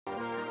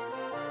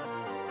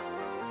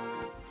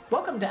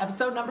Welcome to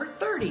episode number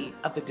 30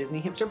 of the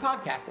Disney Hipster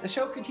Podcast, a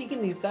show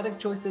critiquing the aesthetic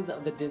choices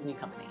of the Disney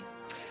company.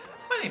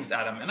 My name's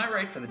Adam, and I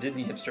write for the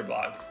Disney Hipster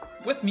blog.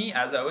 With me,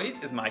 as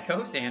always, is my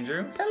co-host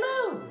Andrew.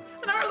 Hello!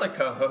 And our other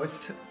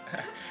co-hosts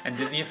and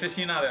Disney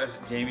aficionados,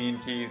 Jamie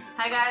and Keith.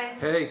 Hi guys.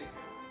 Hey.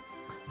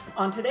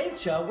 On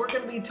today's show, we're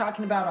going to be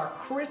talking about our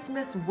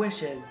Christmas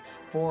wishes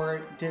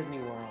for Disney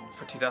World.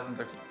 For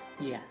 2013.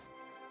 Yes.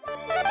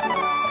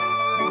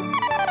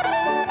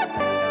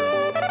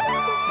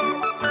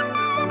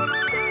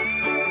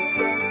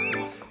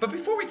 But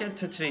before we get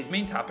to today's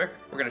main topic,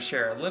 we're going to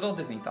share a little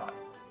Disney thought.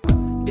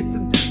 It's a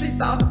Disney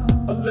thought,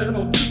 a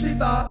little Disney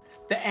thought.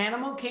 The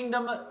Animal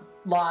Kingdom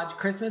Lodge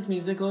Christmas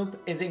music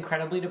loop is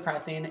incredibly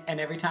depressing, and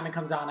every time it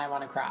comes on, I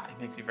want to cry.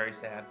 It makes you very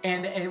sad.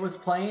 And it was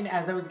playing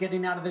as I was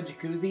getting out of the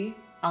jacuzzi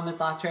on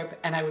this last trip,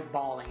 and I was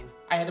bawling.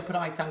 I had to put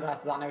on my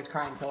sunglasses on. I was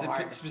crying so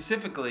hard.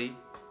 Specifically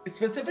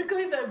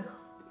the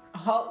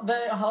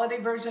holiday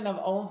version of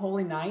Oh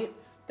Holy Night,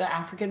 the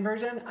African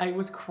version, I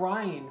was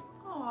crying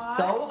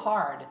so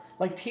hard,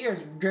 like tears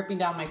dripping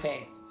down my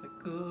face.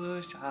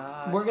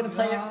 We're gonna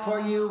play it for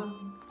you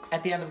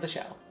at the end of the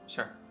show.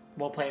 Sure.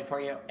 We'll play it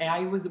for you. And I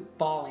was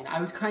bawling. I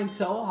was crying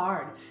so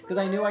hard because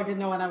I knew I didn't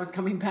know when I was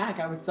coming back.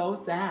 I was so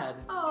sad.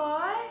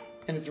 Aww.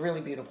 And it's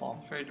really beautiful.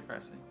 It's very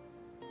depressing.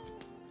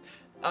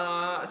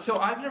 So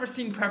I've never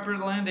seen Prepper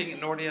Landing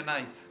and Naughty and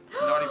Nice.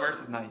 Naughty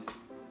versus Nice.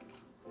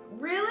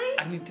 Really?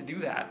 I need to do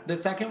that. The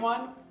second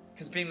one?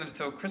 Because being that it's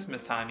so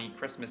Christmas-timey,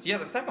 Yeah,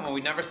 the second one,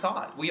 we never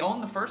saw it. We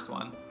own the first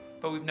one,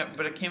 but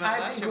but it came out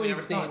last year, we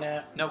never saw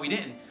it. No, we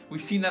didn't.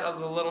 We've seen that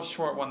other little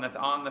short one that's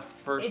on the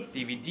first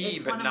DVD,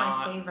 it's but one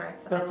not... of my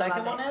favorites. The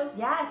second one is?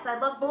 Yes, I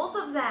love both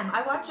of them.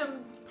 I watch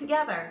them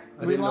together.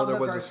 I didn't know there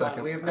was a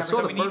second.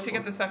 So we need to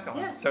get the second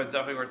one. Yeah. So it's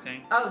definitely worth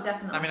seeing. Oh,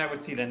 definitely. I mean, I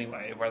would see it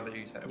anyway, whether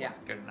you said it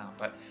wasn't good or not.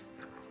 But,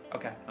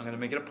 okay, I'm going to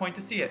make it a point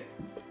to see it.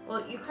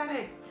 Well, you kind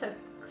of took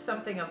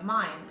something of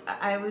mine.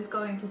 I was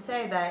going to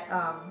say that,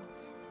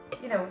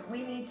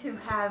 we need to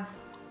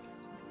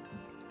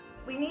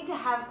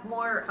have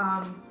more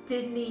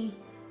Disney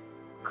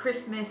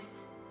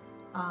Christmas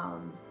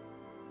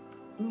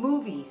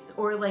movies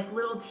or like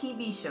little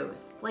TV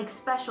shows, like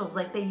specials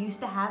like they used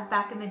to have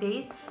back in the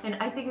days. And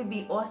I think it would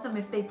be awesome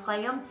if they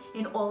play them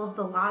in all of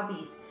the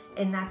lobbies.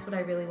 And that's what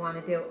I really want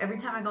to do. Every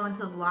time I go into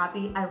the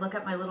lobby, I look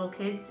at my little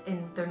kids,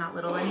 and they're not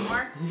little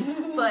anymore.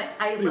 But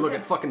You look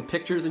at fucking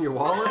pictures in your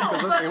wallet? No,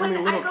 Because that's but the only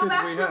little I go kids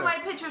back we through have. my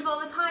pictures all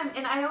the time,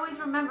 and I always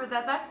remember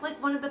that that's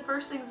like one of the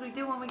first things we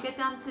do when we get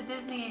down to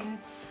Disney, and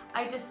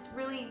I just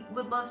really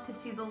would love to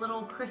see the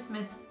little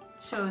Christmas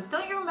shows.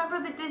 Don't you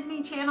remember the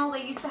Disney Channel?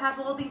 They used to have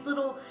all these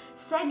little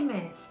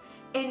segments,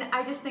 and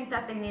I just think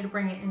that they need to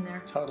bring it in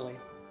there. Totally.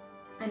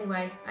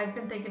 Anyway, I've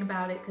been thinking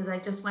about it because I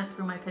just went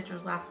through my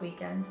pictures last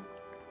weekend.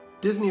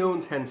 Disney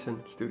owns Henson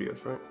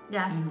Studios, right?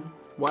 Yes. Mm-hmm.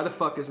 Why the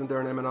fuck isn't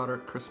there an M and Otter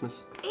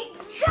Christmas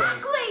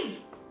Exactly!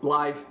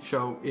 live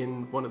show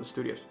in one of the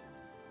studios?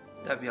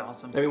 That'd be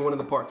awesome. I mean, one of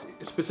the parks,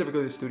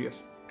 specifically the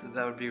studios.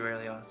 That would be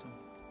really awesome.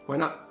 Why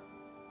not?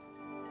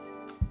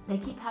 They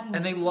keep having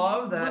And they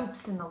love that.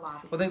 loops in the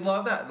lobby. Well, they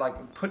love that,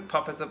 like, put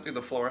puppets up through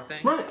the floor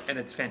thing. Right. And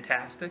it's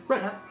fantastic.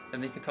 Right. Yep.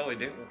 And they could totally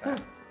do it with Yeah.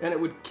 that. And it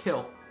would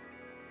kill.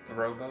 The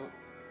rowboat.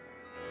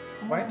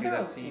 Why is Do there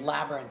that a scene.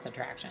 labyrinth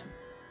attraction?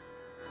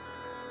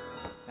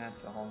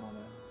 That's a whole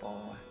nother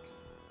ball of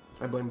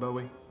wax. I blame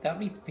Bowie. That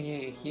would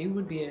be, he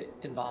would be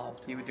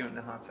involved. He would do it in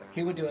a hot second.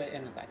 He would do it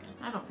in a second.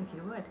 I don't think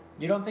you would.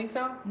 You don't think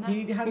so? No.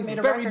 He hasn't He's made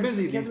a very record.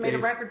 busy He these hasn't made a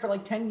days. record for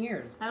like 10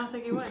 years. I don't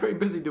think you He's would. very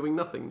busy doing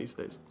nothing these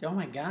days. Oh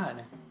my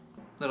god.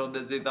 Little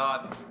Disney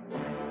thought.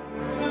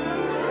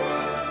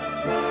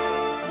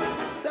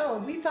 So,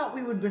 we thought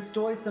we would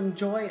bestow some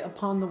joy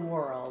upon the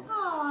world.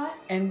 Aww.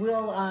 And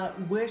we'll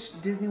wish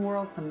Disney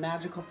World some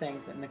magical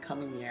things in the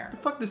coming year. The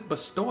fuck does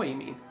bestow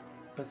mean?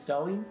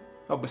 Bestowing?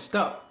 Oh,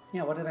 bestow.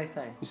 Yeah, what did I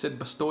say? You said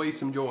bestow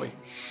some joy.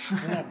 I'm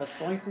gonna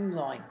bestow some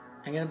joy.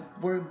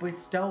 We're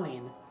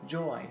bestowing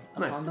joy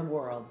Nice. upon the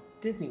world.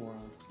 Disney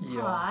World.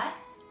 Aww.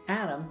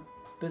 Adam,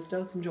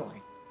 bestow some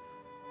joy.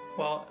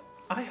 Well,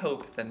 I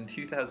hope that in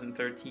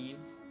 2013,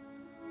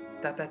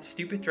 that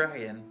stupid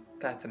dragon,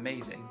 that's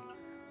amazing,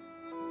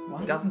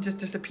 What? doesn't just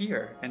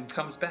disappear and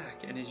comes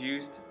back and is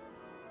used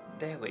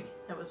daily.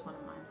 That was one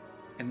of mine.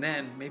 And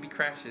then maybe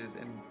crashes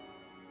and...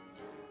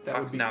 That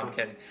would be no, cool. I'm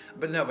kidding.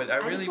 But no, but I I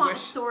really just want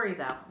wish... a story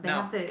though. They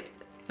No. have to.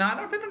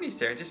 No, they don't need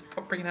to. Just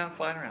bring it out and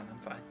fly it around. I'm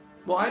fine.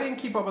 Well, I didn't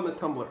keep up on the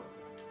Tumblr.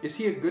 Is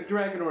he a good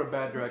dragon or a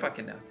bad Who dragon?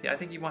 fucking knows? Yeah, I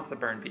think he wants to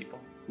burn people.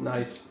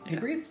 Nice. He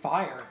breathes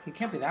fire. He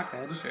can't be that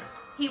good. Sure.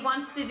 He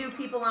wants to do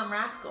people on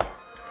rascals.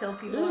 Kill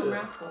people on Ew.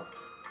 rascals.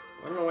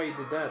 I don't know why you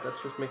did that.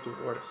 That's just making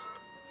it worse.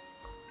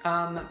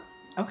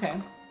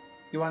 Okay.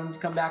 You want him to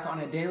come back on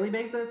a daily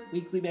basis?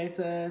 Weekly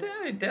basis?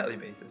 Daily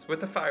basis with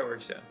the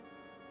fireworks show.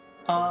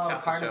 Oh, Council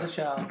part of the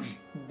show.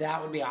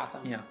 That would be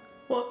awesome. Yeah.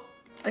 Well,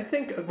 I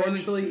think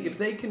eventually, if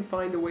they can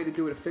find a way to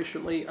do it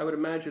efficiently, I would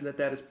imagine that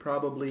is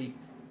probably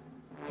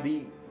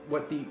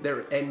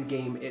their end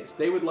game is.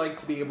 They would like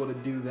to be able to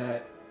do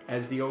that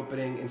as the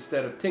opening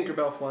instead of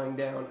Tinkerbell flying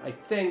down. I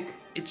think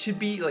it should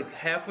be like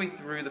halfway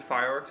through the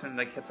fireworks when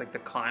like hits like the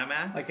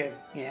climax.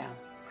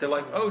 They're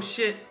like, oh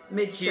shit,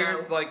 mid-show.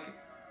 Here's like,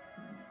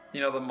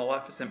 you know, the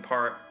Maleficent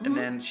part, and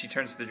then she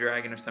turns to the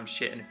dragon or some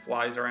shit and it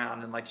flies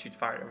around and like shoots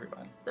fire at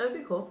everybody. That would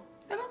be cool.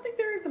 I don't think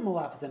there is a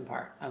Maleficent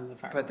part on the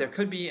fireworks. But there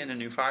could be in a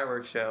new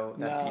fireworks show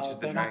that features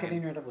the dragon. they're not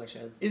getting rid of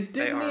wishes. Is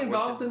Disney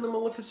involved in the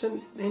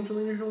Maleficent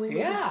Angelina Jolie movie?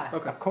 Yeah,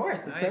 okay. Of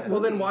course.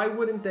 Well, then why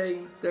wouldn't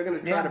they? They're going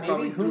to try to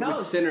probably do with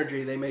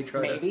synergy. They may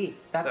try to.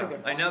 That's a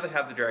good point. I know they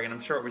have the dragon. I'm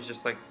sure it was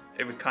just like,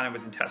 it was kind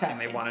of in testing.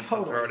 They wanted to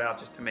throw it out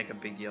just to make a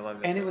big deal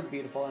of it. And it was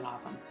beautiful and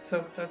awesome.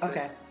 So that's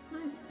okay.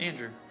 Nice.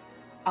 Andrew.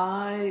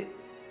 I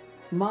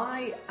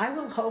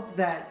will hope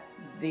that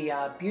the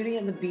Beauty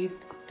and the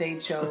Beast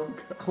stage show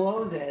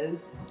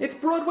closes. It's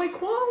Broadway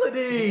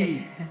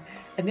quality!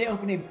 And they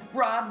open a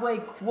Broadway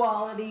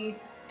quality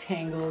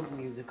Tangled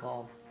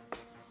musical.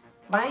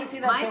 My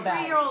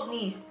 3-year-old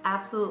niece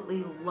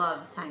absolutely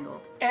loves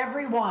Tangled.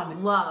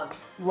 Everyone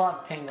loves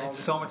Tangled. It's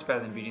so much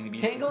better than Beauty and the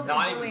Beast. Tangled it's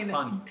not even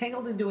funny.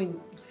 Tangled is doing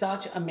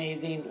such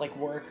amazing like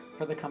work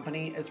for the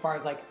company as far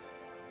as like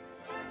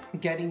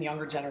getting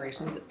younger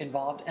generations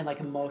involved and like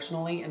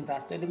emotionally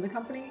invested in the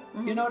company.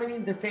 Mm-hmm. You know what I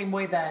mean? The same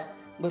way that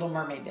Little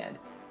Mermaid did.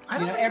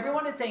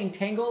 Everyone is saying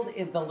Tangled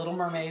is the Little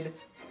Mermaid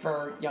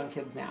for young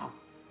kids now.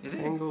 It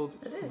Tangled.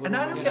 It is. And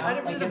I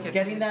don't like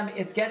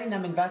it's getting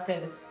them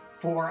invested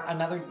for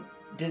another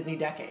Disney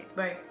decade.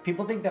 Right.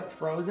 People think that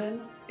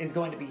Frozen is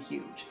going to be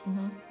huge.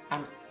 Mm-hmm.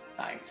 I'm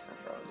psyched for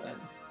Frozen.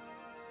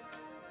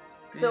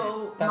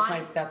 So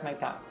that's my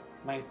thought.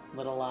 My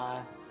little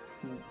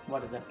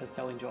what is it?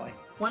 Bestowing joy.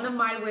 One of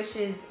my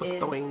wishes is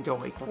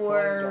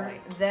for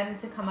them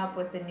to come up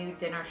with a new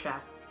dinner show.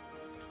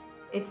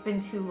 It's been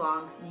too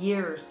long.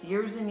 Years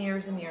and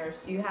years and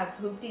years. You have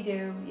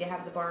Hoop-Dee-Doo, you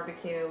have the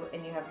barbecue,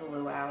 and you have the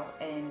luau,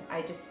 and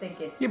I just think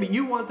it's... Yeah, but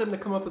you want them to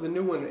come up with a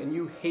new one, and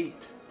you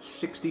hate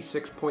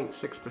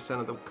 66.6%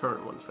 of the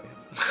current ones they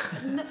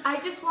have.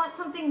 I just want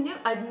something new,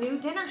 a new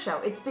dinner show.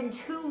 It's been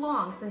too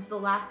long since the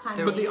last time...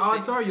 But the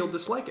odds are you'll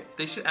dislike it.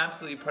 They should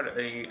absolutely put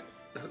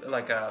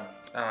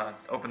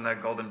open the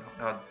golden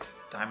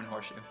diamond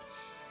horseshoe.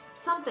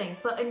 Something,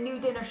 but a new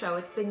dinner show.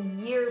 It's been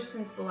years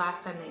since the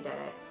last time they did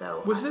it.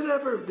 So was it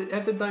ever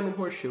at the Diamond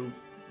Horseshoe?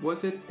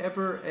 Was it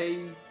ever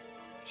a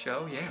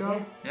show?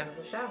 Yeah, it was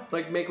a show.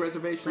 Like make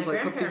reservations, like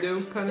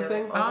Hoop-Dee-Doo kind of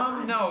thing.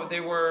 No,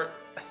 they were.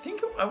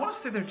 I want to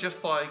say they're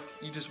just like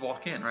you just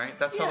walk in, right?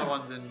 That's how the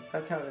ones in.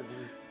 That's how it is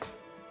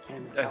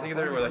in I think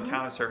they were like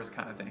counter service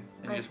kind of thing,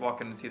 and you just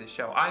walk in and see the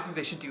show. I think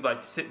they should do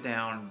like sit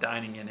down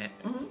dining in it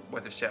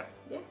with a show.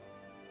 Yeah,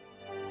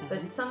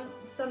 but some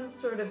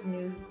sort of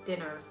new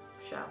dinner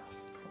show.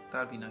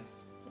 That'd be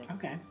nice. Yeah.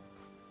 Okay.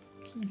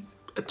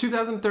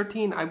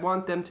 2013, I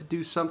want them to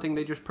do something.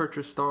 They just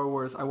purchased Star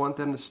Wars. I want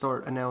them to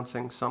start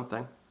announcing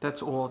something.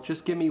 That's all.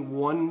 Just give me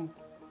one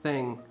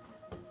thing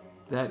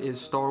that is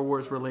Star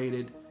Wars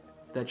related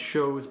that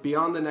shows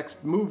beyond the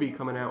next movie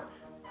coming out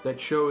that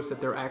shows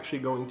that they're actually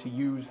going to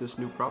use this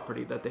new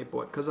property that they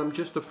bought. Because I'm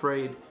just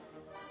afraid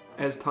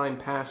as time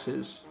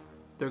passes,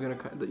 they're going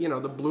to,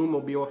 the bloom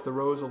will be off the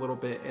rose a little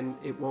bit and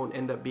it won't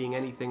end up being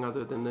anything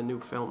other than the new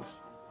films.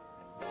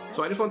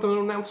 So I just want them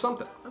to announce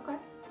something. Okay.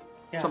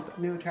 Yeah, something.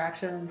 New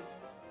attraction.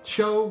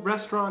 Show,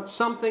 restaurant,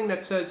 something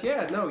that says,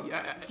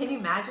 Can you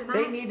imagine that?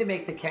 They need to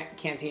make the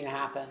cantina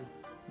happen.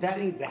 That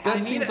needs to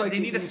happen. They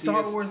need a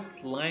Star Wars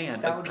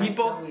land. That would be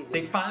so easy.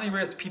 They finally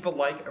realized people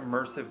like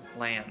immersive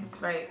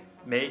lands. Right.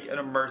 Make an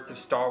immersive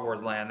Star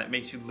Wars land that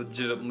makes you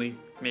legitimately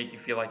make you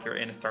feel like you're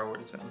in a Star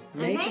Wars film.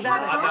 And they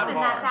have room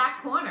in that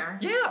back corner.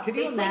 Yeah. Could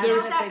you imagine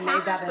if they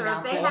made that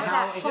announcement? They have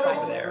that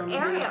whole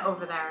area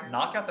over there.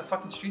 Knock out the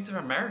fucking streets of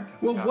America.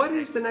 Well, what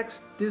is the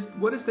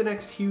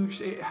next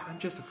huge... I'm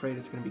just afraid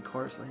it's going to be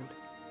Cars Land.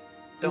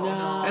 Don't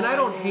know. And I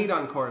don't hate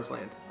on Cars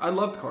Land. I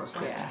loved Cars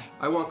Land. Yeah.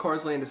 I want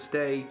Cars Land to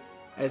stay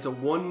as a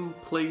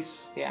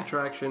one-place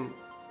attraction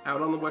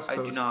out on the West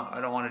Coast. I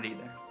don't want it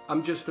either.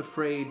 I'm just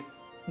afraid...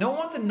 No one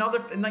wants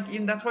another, and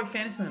that's why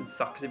Fantasyland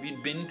sucks. If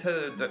you'd been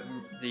to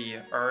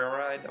the Ariel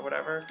ride or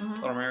whatever,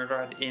 Little Mermaid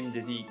ride in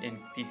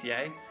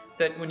DCA,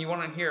 that when you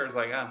want to hear, it's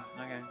like,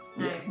 okay.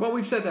 Yeah. Well,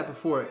 we've said that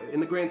before. In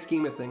the grand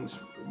scheme of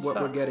things,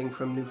 we're getting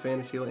from New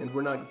Fantasyland,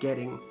 we're not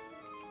getting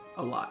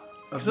a lot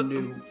of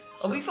new.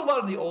 At least a lot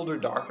of the older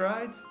dark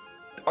rides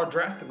are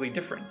drastically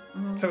different.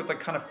 Mm-hmm. So it's like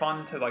kind of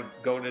fun to like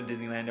go to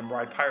Disneyland and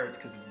ride Pirates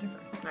because it's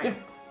different. Right. Yeah.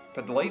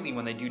 But lately,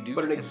 when they do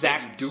but an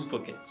exact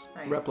duplicates,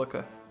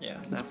 replica,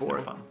 that's more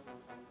fun.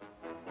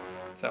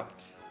 So,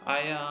 I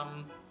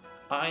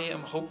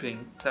am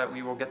hoping that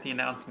we will get the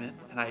announcement,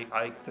 and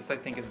I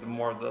think is the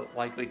more of the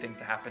likely things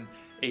to happen: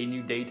 a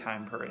new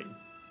daytime parade.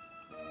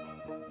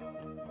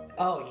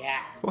 Oh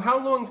yeah. Well,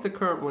 how long's the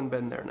current one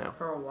been there now?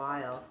 For a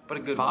while. But a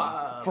good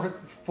one. For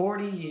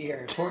 40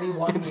 years,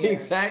 41 it's years.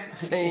 It's the exact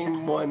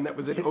same one that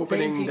was at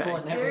opening day.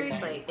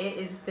 Seriously,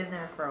 it has been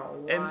there for a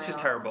while. And it's just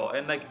terrible.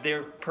 And like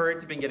their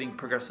parades have been getting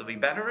progressively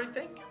better, I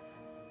think.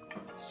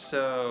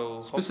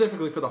 So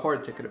specifically for the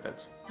hard ticket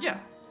events. Yeah.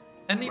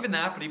 And even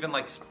that, but even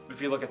like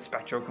if you look at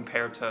Spectro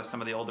compared to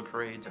some of the older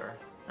parades, or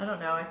I don't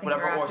know. I think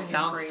Whatever. our Or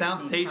afternoon parades need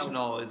help.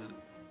 Soundsational is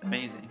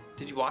amazing.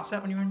 Did you watch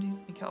that when you were in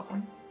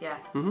California?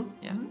 Yes. Mm-hmm.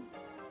 Yeah.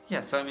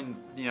 Yeah. So I mean,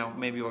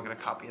 maybe we'll get a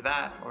copy of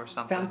that or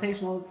something.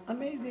 Soundsational is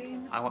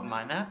amazing. I wouldn't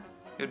mind that.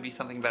 It would be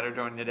something better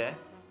during the day.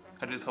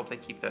 I just hope they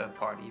keep the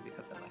party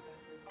because I like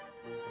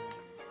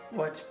that.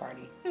 Which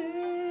party?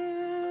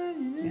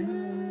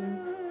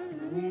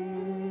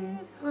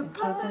 We're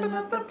pumping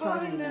up the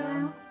party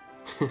now.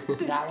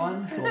 That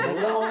one?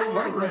 That's the only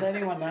words that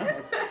anyone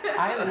knows.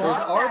 I Those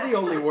love are the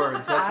only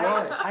words. That's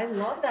why. I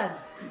love that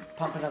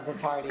pumping up the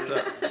party.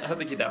 So, I don't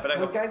think you that, but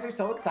Those guys are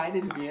so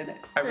excited to be in it.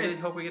 I really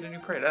hope we get a new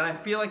parade. And I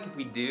feel like if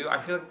we do, I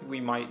feel like we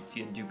might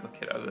see a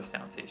duplicate of the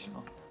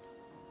Soundsational.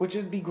 Which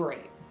would be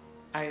great.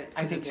 I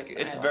think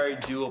it's I very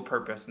like that. dual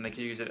purpose, and they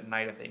can use it at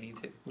night if they need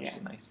to, which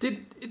is nice.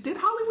 Did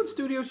Hollywood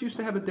Studios used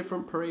to have a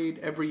different parade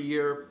every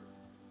year?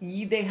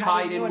 They had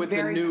tied a new in one with the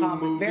very new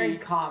movie? Very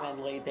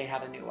commonly, they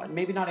had a new one.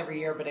 Maybe not every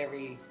year, but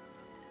every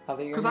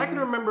other year. Because I can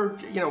maybe. remember,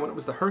 when it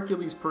was the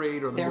Hercules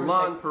parade or the There was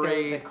Mulan There was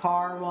parade. the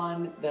car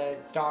one, the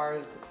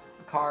stars,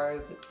 the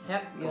cars.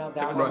 Yep. That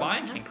There was one. a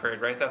Lion King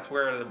parade, right? That's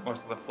where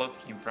most of the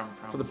floats came from.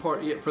 For the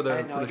part, for I the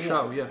had no idea.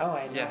 show, yeah. Oh, I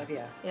had Yeah. no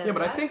idea. Yeah,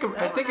 but I think that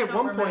at I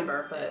one don't point,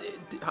 remember, but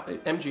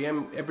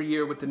MGM every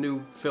year with the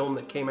new film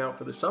that came out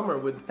for the summer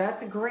would,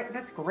 That's great.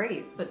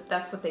 but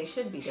that's what they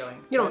should be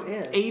doing. It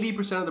is.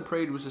 80% of the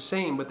parade was the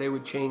same, but they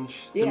would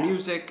change the Yeah.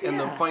 music and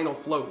the Yeah. final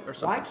float or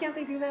something. Why can't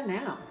they do that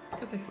now?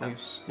 Because they suck.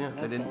 Yeah, they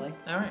That's didn't. silly.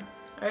 All right.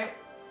 All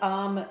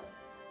right.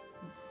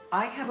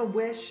 I have a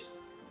wish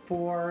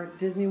for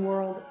Disney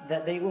World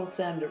that they will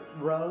send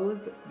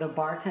Rose, the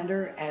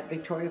bartender at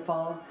Victoria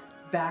Falls,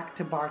 back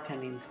to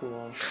bartending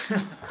school.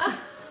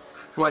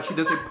 Why, she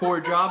does a poor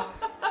job?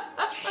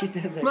 She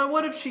doesn't. Now,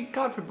 what if she,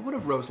 God forbid, what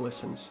if Rose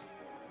listens?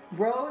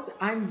 Rose,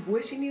 I'm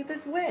wishing you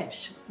this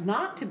wish.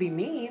 Not to be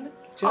mean.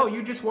 Oh,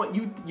 you just want,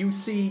 you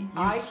see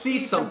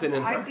something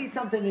in her. I see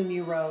something in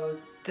you,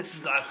 Rose. This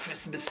is our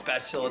Christmas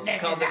special. It's This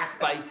called the is our-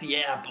 Spicy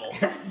Apple.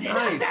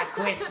 Nice.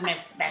 Christmas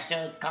special.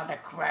 It's called the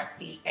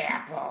Krusty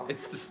Apple.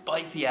 It's the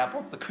Spicy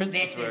Apple. It's the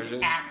Christmas This version.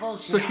 is apple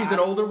schnapps. So she's an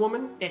older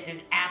woman? This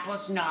is apple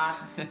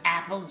schnapps,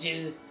 apple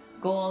juice,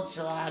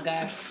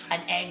 Goldschlager,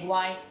 an egg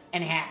white,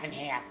 and half and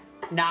half.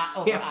 Not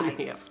over Half and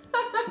ice.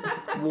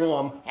 half.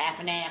 Warm. Half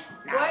and half.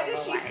 Not Why over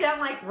does she ice.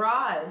 sound like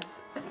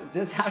Roz? It's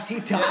just how she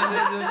talks.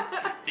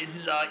 Yeah, this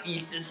is our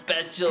Easter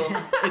special.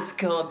 It's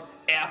called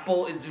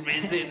Apple is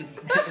Risen.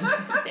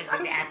 This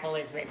is apple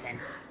is risen.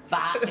 It's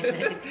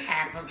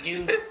apple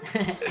juice,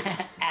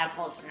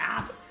 apple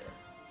schnapps,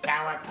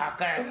 sour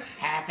pucker,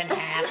 half and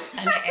half,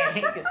 an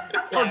egg.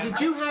 Oh, did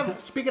you have,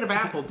 speaking of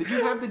apple, did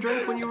you have the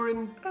drink when you were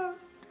in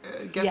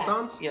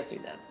Gaston's? Yes, we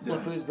did.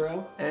 LeFou's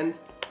Brew. And?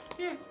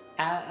 Yeah.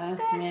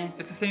 Nah.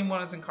 It's the same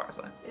one as in Cars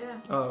Land. Yeah.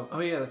 Oh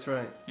yeah, that's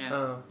right. Yeah.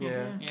 Oh,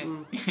 yeah.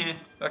 Yeah.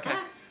 Okay.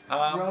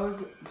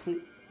 Rose,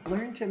 please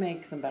learn to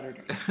make some better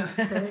drinks.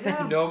 There you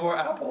go. No more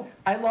apple.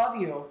 I love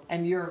you,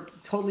 and you're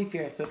totally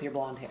fierce with your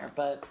blonde hair,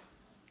 but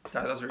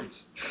Die those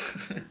roots.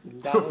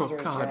 that was Oh,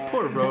 roots God, were-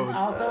 poor Rose.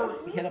 Also,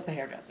 hit up the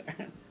hairdresser.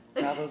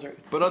 That was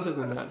roots. But other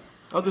than that,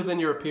 other than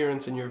your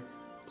appearance and your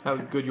how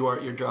good you are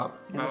at your job.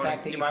 And the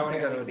fact that You you might can want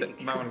to go barely to speak.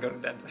 you might want to go to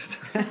the dentist.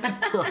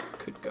 Oh,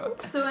 good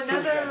God. So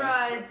another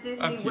I'm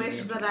Disney teasing,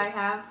 wish I'm that teasing. I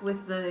have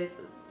with the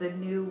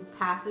new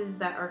passes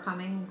that are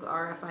coming,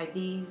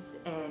 RFIDs,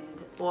 and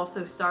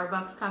also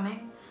Starbucks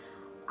coming.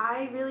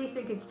 I really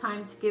think it's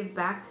time to give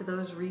back to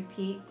those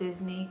repeat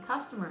Disney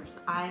customers.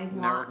 I Never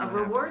want a gonna happen.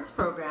 rewards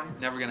program.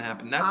 Never gonna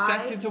happen.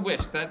 That's it's a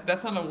wish.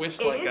 That's not a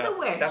wish. It like is a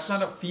wish. That's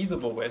not a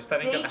feasible wish.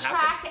 That ain't They gonna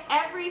happen.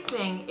 track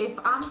everything. If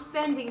I'm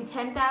spending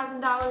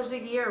 $10,000 a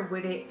year,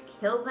 would it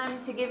kill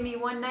them to give me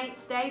one night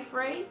stay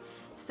free?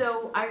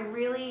 So I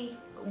really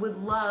would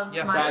love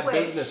Yes, my Bad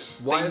wish. business.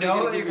 Why They are they know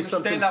going that to you're give you gonna stay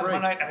something that free?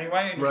 one night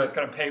anyway, and you're Right. just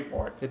gonna pay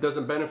for it. It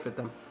doesn't benefit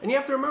them. And you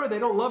have to remember, they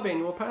don't love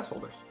annual pass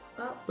holders.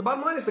 Well, The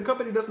bottom line is the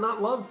company does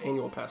not love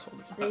annual pass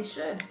holders. they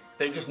should.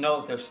 They just know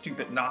that they're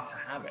stupid not to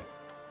have it.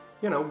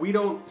 We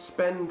don't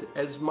spend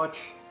as much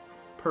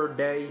per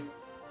day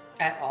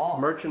At all.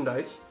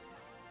 merchandise,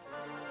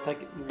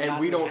 Like, and not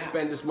we even don't half.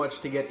 spend as much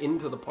to get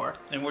into the park.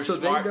 And we're So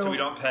they smart, so don't- we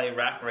don't pay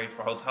rack rate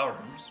for hotel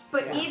rooms.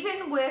 But Yeah.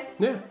 even with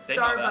Yeah. They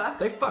know that. Starbucks,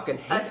 They fucking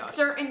hate a us.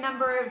 certain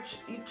number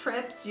of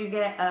trips, you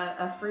get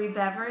a free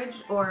beverage,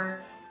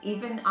 or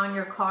even on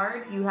your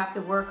card, you have to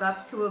work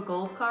up to a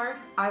gold card.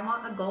 I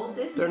want a gold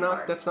Disney They're not.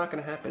 card. That's not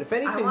going to happen. If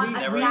anything, want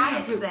we, a we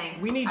status need to.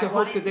 thing. We need I to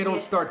want hope it that they to be don't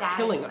a start status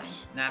killing thing.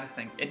 us. Natus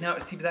thing. No,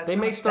 see, but that's They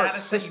not may a start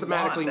status that you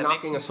systematically want. That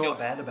knocking makes us me feel off.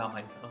 bad about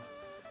myself.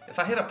 If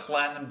I had a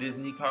platinum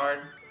Disney card,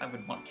 I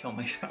would want to kill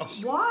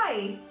myself.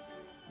 Why?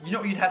 You know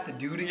what you'd have to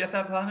do to get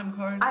that platinum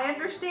card? I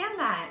understand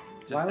that.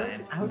 Just Why would-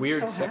 saying. I would be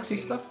Weird, so sexy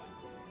happy. stuff.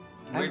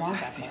 I Weird, want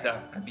that sexy card.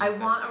 stuff. I'd be I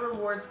into want a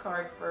rewards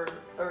card for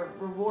a I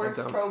rewards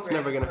don't. program. It's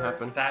never going to for-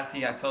 happen. that.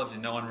 See, I told you,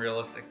 no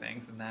unrealistic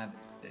things, and that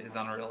is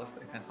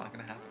unrealistic. That's not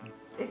going to happen.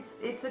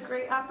 It's a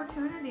great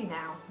opportunity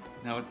now.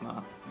 No, it's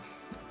not.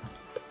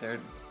 They're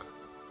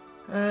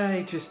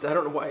I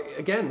don't know why.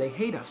 Again, they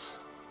hate us.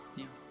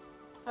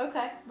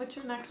 Okay, what's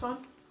your next one?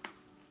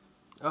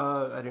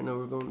 I didn't know we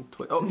were going.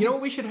 Oh, you know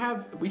what we should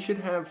have? We should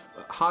have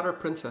hotter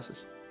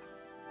princesses.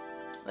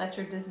 That's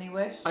your Disney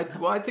wish? I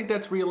think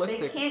that's They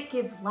realistic. can't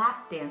give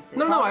lap dances.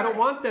 No, I don't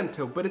want them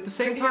to. But at the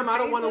same time, I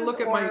don't want to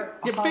look at my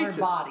hotter faces.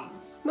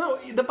 bodies. No,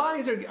 the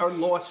bodies are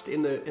lost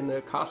in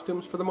the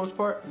costumes for the most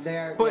part.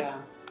 But yeah.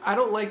 I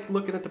don't like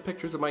looking at the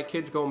pictures of my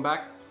kids going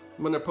back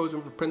when they're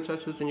posing for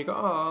princesses, and you go,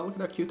 oh, look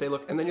at how cute they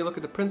look, and then you look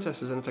at the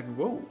princesses, and it's like,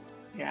 whoa.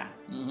 Yeah.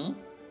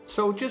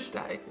 So just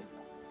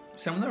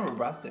Some of them are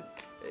rustic.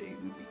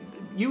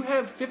 you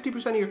have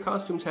 50% of your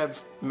costumes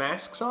have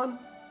masks on.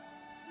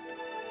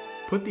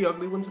 Put the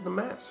ugly ones in the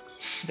masks.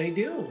 They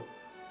do.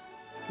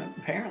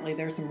 Apparently,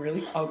 there's some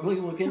really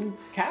ugly-looking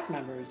cast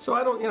members. So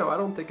I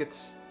don't think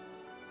it's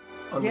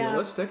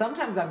unrealistic. Yeah,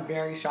 sometimes I'm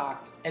very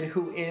shocked at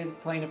who is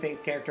playing a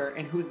face character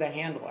and who's the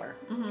handler.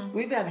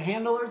 We've had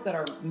handlers that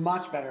are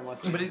much better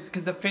looking. But it's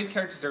because the face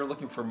characters are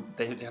looking for,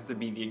 they have to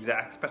be the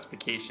exact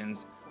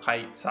specifications,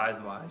 height,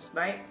 size-wise.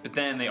 Right. But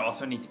then they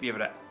also need to be able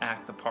to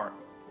act the part.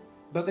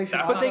 But they should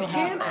But also But they have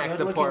can act the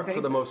good-looking part for the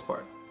faces. most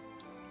part.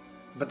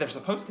 But they're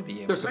supposed to be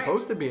able They're to.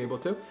 supposed to be able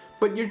to.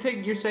 But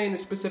you're saying a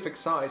specific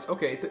size.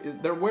 Okay,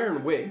 they're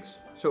wearing wigs,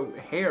 so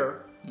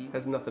hair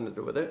has nothing to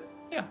do with it.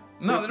 Yeah.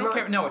 No, It's they don't not-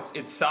 care. No,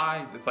 it's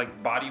size. It's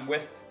like body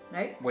width,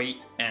 Right? weight,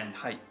 and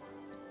height.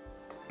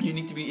 You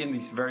need to be in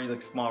these very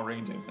small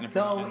ranges. And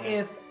So you're not in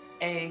if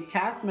a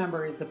cast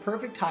member is the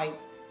perfect height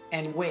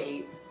and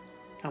weight,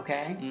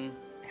 okay,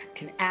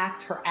 can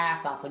act her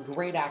ass off, like a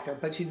great actor,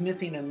 but she's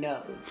missing a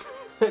nose.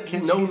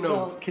 Can No she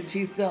nose. Can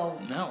she still?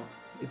 there. No.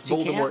 It's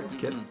She can't? Voldemort's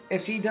kid.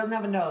 If she doesn't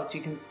have a nose,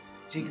 she can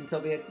still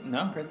be a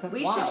No. princess.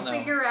 We Why? should No.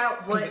 figure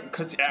out what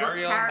 'Cause what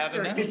Ariel had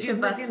character an nose. If each she's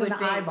of us missing would an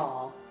be.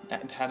 eyeball,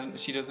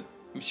 She doesn't.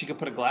 She could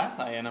put a glass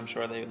eye in. I'm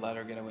sure they would let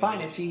her get away. fine.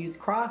 with If she's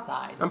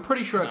cross-eyed, I'm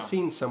pretty sure I've No.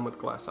 seen some with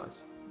glass eyes.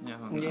 it.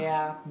 Yeah.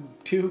 yeah,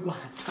 2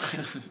 glass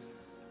eyes.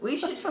 We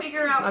should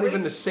figure out Not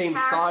even which the same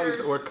characters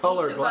size or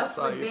color each of glass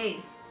us would eye.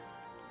 be.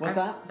 What's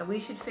that? And we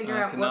should figure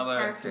It's out what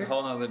another. It's a characters.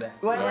 whole other day.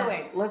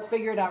 Wait. Let's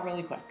figure it out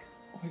really quick.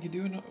 We could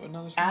do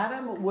another.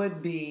 Adam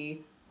would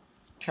be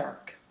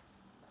Turk.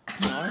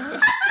 No.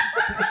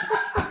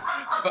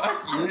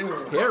 Fuck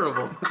you.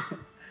 Terrible.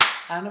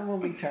 Adam will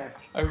be Turk.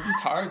 I would be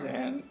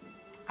Tarzan.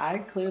 I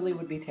clearly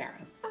would be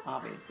Terrence,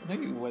 obviously. No,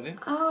 you wouldn't.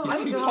 Oh, You're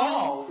my too God.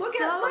 tall. Look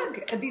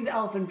at these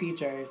elephant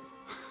features.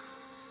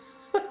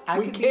 I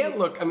We could can't be-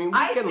 look. I mean, we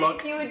I can think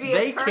look. you would be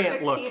They a perfect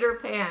can't look. Peter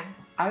Pan.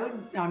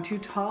 I'm too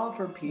tall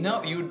for Peter.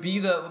 No, you would be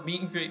the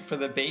meet and greet for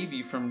the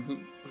baby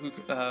from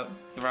the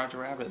Roger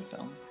Rabbit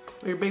film.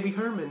 Your baby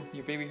Herman.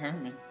 Your baby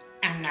Herman.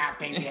 I'm not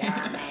Baby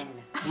Herman.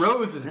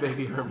 Rose is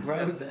baby Herman.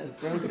 Roses.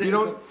 If you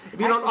don't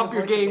up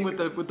your game with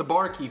the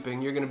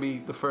barkeeping, you're going to be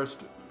the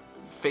first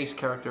face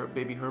character of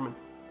Baby Herman.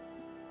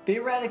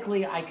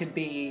 Theoretically, I could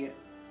be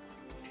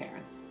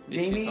Terrence.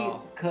 You're too Jamie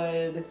tall.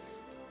 could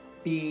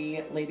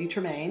be Lady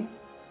Tremaine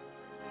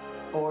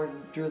or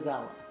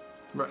Drizella.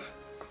 Right.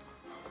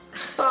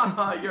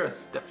 You're a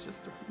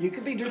stepsister. You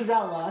could be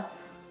Drizella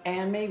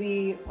and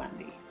maybe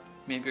Wendy.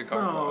 Maybe a No,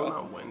 gargoyle.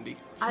 not Wendy.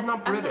 She's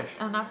not British.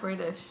 I'm not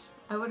British.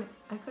 I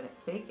couldn't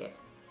fake it.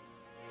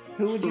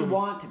 Who would you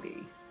want to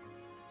be?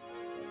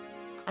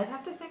 I'd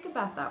have to think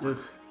about that one. Ugh.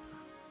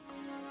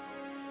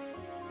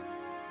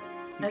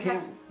 You I'd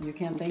can't. have You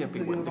can't think can't be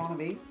who you would Wendy. want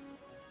to be.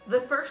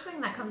 The first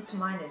thing that comes to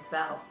mind is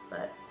Belle,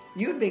 but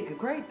You would be a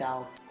great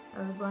Belle. I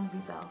would want to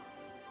be Belle.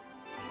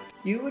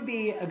 You would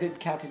be a good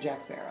Captain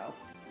Jack Sparrow.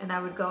 And I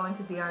would go in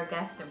to be our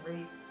guest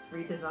and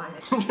redesign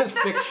it. Just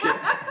fix shit.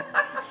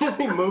 Just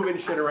be moving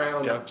shit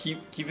around. Yeah,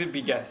 keep it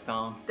be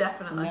Gaston.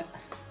 Definitely. Ne-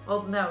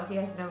 Well, no, he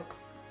has no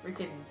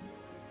freaking.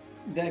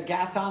 The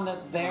Gaston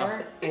that's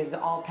there is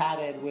all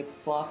padded with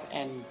fluff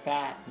and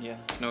fat. Yeah,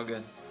 no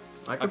good.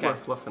 I could Okay. wear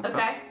fluff and fat.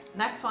 Okay,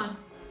 next one.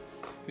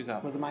 Who's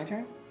up? Was it my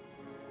turn?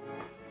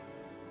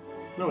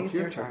 No, I think it's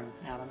your turn.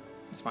 Adam.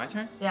 It's my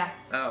turn. Yes.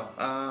 Oh,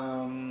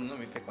 let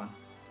me pick one.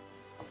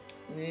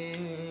 I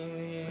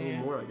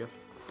need more, I guess.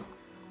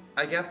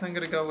 I guess I'm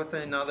gonna go with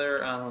another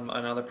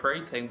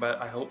parade thing,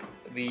 but I hope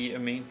the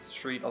Main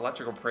Street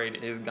Electrical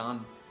Parade is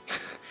gone,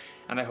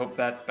 and I hope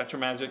that Spectrum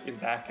Magic is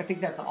I back.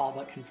 think that's all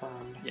but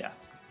confirmed. Yeah,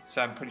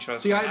 so I'm pretty sure.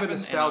 That's See, I gonna have a happen,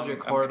 and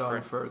nostalgic I'm hard good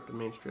on for it. for the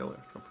Main Street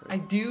Electrical I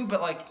Parade. do,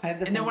 but like, I had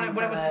the and then same when thing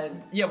it for was,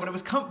 the- when it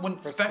was when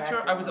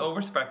Spectre, I was Spectre.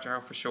 over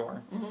Spectre for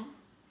sure.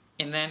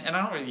 And then, and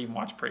I don't really even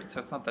watch parades, so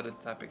it's not that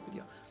it's that big of a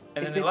deal.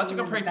 And It's then the like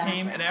Electrical in the Parade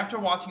came, and background. after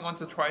watching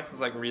once or twice, I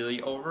was like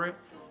really over it.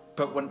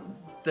 But when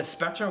the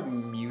Spectre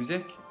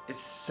music is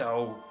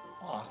so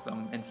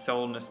awesome and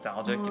so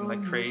nostalgic and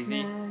like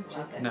crazy,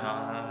 Love it. nah.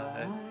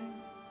 I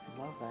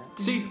love that.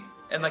 See,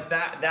 and like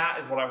that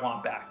is what I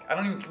want back. I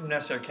don't even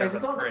necessarily care I just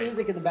about want the the parade.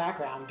 music in the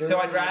background. So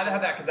I'd during- rather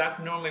have that because that's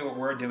normally what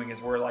we're doing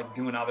is we're like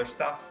doing other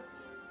stuff,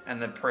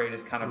 and the parade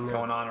is kind of Yeah.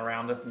 going on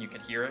around us, and you can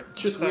hear it.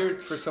 It's just So-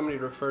 weird for somebody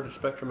to refer to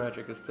Spectrum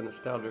Magic as the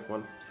nostalgic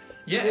one.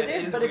 Yeah, It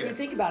is, but if weird. you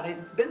think about it,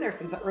 it's been there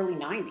since the early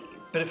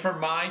 90s. But for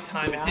my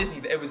time Yeah. at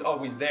Disney, it was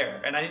always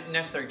there, and I didn't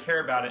necessarily care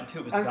about it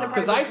until it was I'm gone. surprised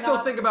Because I it's still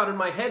not- think about it in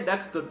my head,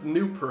 that's the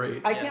new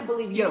parade. I Yeah. can't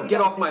believe You know, you get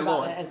don't off my think about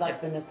lawn. it as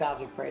like the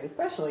nostalgic parade,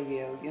 especially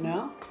you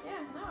know? Yeah,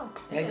 no, Oh,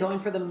 Yeah, going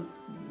for the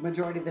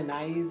majority of the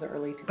 90s,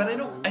 early 2000s. But I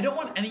don't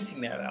want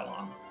anything there that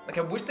long. Like,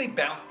 I wish they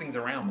bounced things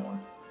around more.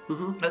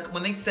 Like,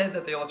 when they said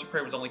that the Electric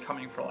Parade was only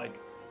coming for, like,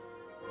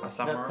 a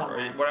summer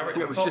or whatever.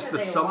 Yeah, it was just the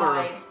summer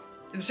of...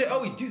 They should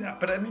always do that.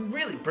 But, I mean,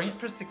 really, bring it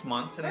for 6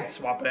 months and then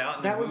swap it out.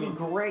 And That then would be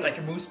great.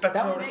 Like, move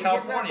Spectro to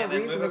California and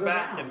then move it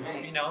back.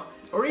 And, you know.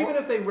 Or even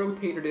if they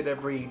rotated it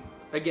every...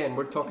 Again,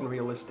 we're talking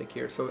realistic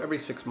here, so every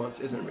 6 months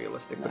isn't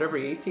realistic. But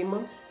every 18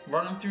 months?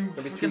 Run them through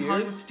Every 2 freaking years?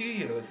 Hollywood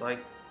Studios. Like,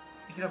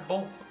 you could have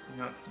both.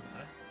 You know, it's,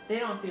 They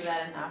don't do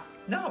that enough.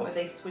 No. Where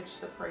they switch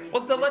the parades.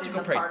 well, it's the within Electrical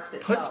the Parade. parks Put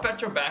itself.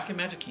 Spectro back in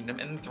Magic Kingdom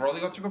and throw the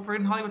Electrical Parade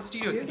in Hollywood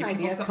Studios. Here's to an give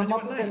people idea. something Come to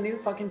up do with at a night. new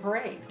fucking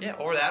parade. Yeah,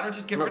 or that, or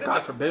just get No, rid God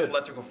of the forbid.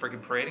 Electrical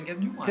friggin' Parade and get a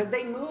new one. Because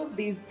they move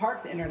these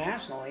parks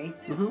internationally.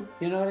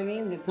 You know what I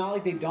mean? It's not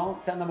like they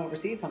don't send them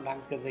overseas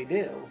sometimes, because they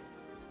do.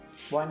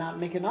 Why not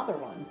make another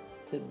one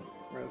to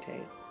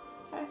rotate?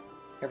 Okay.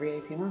 Every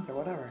 18 months or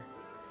whatever.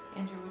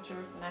 Andrew, what's your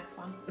next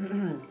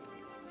one?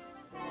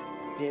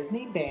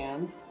 Disney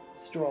bans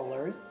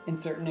strollers in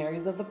certain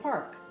areas of the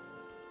park.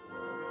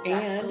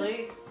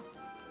 Actually,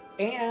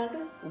 And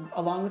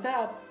along with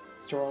that,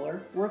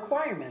 stroller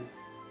requirements,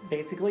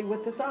 basically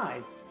with the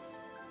size.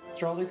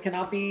 Strollers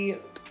cannot be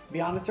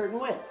beyond a certain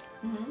width.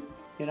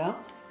 You know,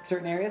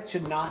 certain areas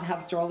should not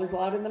have strollers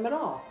allowed in them at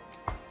all.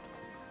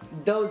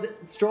 Those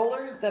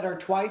strollers that are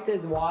twice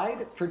as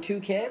wide for 2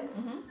 kids,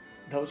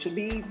 those should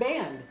be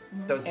banned.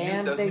 Those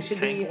And new they tank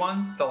should be-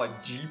 ones, the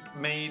like Jeep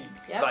made,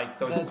 Yep. like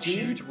those The Jeep?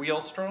 huge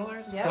wheel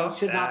strollers. Yep. Those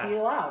should not be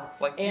allowed.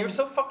 Like, And you're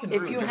so fucking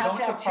rude. If you You're have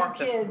going to to a have park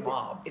 2 that's kids,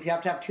 mobbed. if you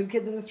have to have 2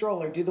 kids in the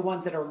stroller, do the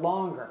ones that are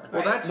longer.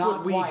 Well, that's not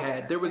what we wider.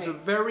 had. There was a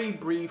very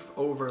brief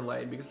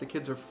overlay because the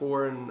kids are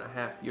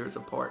 4.5 years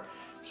apart.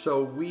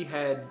 So we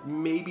had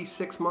maybe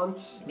 6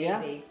 months. Yeah.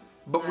 maybe.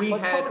 But we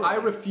But had... totally. I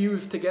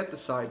refused to get the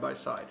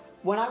side-by-side.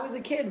 When I was a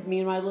kid, me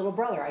and my little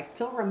brother, I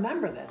still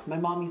remember this. My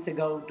mom used to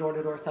go door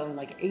to door selling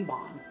like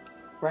Avon,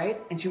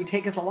 right? And she would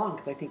take us along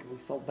because I think we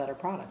sold better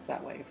products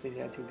that way if they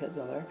had 2 kids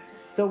over there.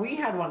 So we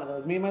had one of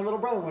those. Me and my little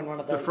brother went one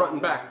of those. The front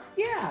and back. ones.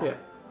 Yeah. Yeah.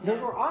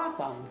 Those were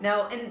awesome.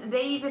 No, and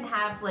they even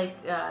have,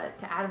 like, to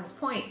Adam's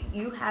point,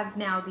 you have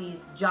now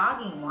these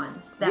jogging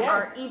ones that Yes.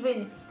 are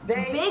even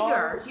They bigger.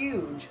 are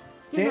huge.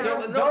 You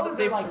know, Those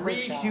they are have like 3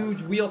 rickshaws.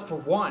 huge wheels for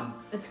one.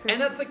 It's crazy. And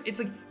that's like, it's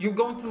like, you're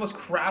going to the most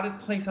crowded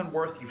place on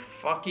Earth, you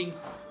fucking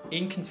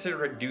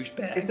inconsiderate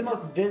douchebag. It's the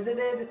most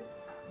visited,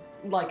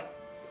 like,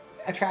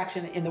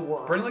 attraction in the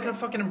world. Bring like a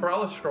fucking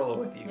umbrella stroller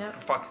with you, Yep. for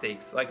fuck's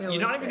sakes. Like, It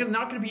you're not was even it.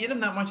 not going to be in them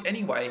that much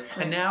anyway.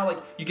 And now, like,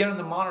 you get on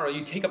the monorail,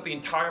 you take up the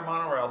entire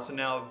monorail, so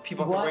now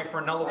people have to What wait for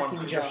another one fucking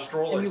because your joke.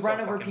 stroller And you is so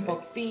run over fucking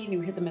people's feet and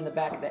you hit them in the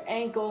back of the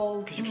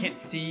ankles. because you can't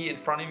see in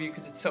front of you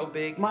because it's so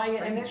big. My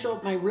It's crazy.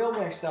 my real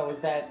wish though is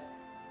that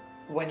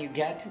when you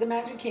get to the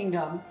Magic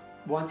Kingdom,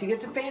 once you get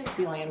to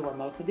Fantasyland, where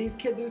most of these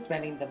kids are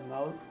spending the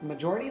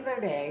majority of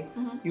their day,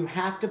 you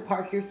have to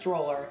park your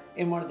stroller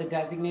in one of the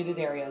designated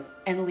areas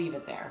and leave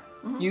it there.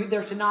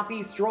 There should not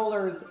be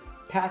strollers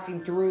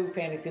passing through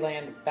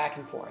Fantasyland back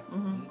and forth.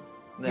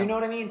 Yeah. You know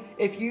what I mean?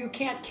 If you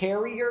can't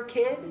carry your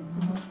kid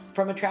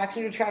from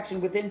attraction to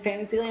attraction within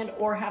Fantasyland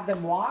or have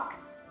them walk,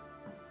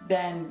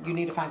 then you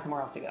need to find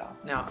somewhere else to go.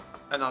 Now,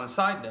 and on a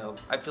side note,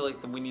 I feel like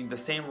that we need the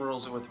same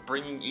rules with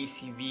bringing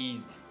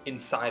ACVs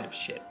inside of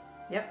shit.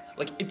 Yep.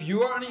 Like, if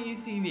you are on an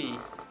ACV,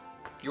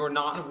 you are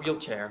not in a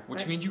wheelchair,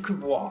 which means you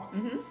could walk.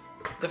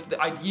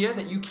 The idea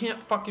that you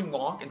can't fucking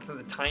walk into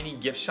the tiny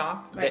gift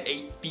shop, Right. the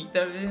 8 feet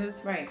that it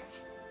is, Right.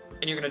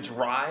 and you're gonna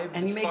drive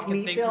And this you make fucking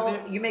me thing feel through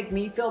there, you make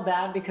me feel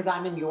bad because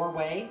I'm in your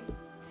way.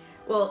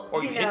 Well,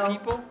 or you hit know,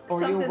 people.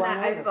 Or you something run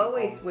that over I've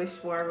always people. wished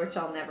for, which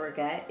I'll never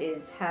get,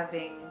 is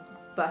having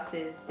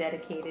buses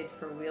dedicated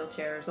for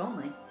wheelchairs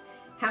only.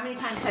 How many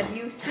times have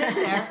you sit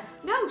there?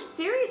 No,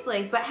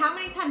 seriously, but how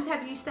many times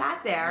have you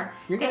sat there?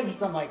 You're going and, to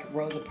some like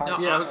Rosa Parks.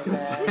 No, Yeah, I shit was gonna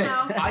over say. there. you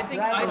know, I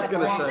think That's I like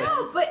gonna wrong. say.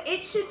 no, but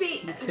it should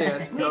be.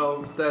 Can't.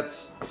 No,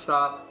 that's...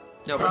 Stop.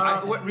 No, but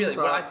Stop. what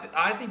Stop.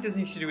 I think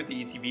Disney should do with the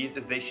ECVs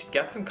is they should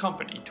get some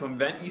company to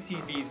invent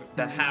ECVs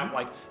that have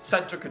like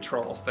sensor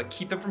controls that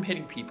keep them from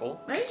hitting people.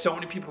 'Cause Right. so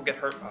many people get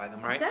hurt by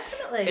them, right?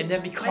 Definitely. And then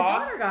my because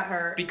daughter got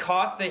hurt.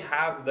 because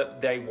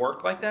they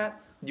work like that,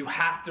 you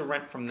have to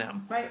rent from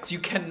them. Right. So you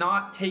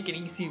cannot take an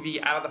ECV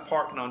out of the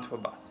park and onto a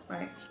bus.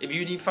 Right. If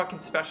you need fucking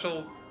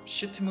special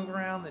shit to move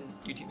around, then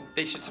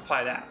they should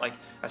supply that, like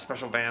a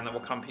special van that will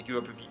come pick you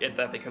up.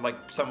 That they could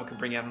someone could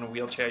bring you out in a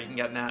wheelchair. You can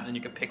get in that, and then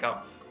you can pick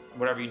up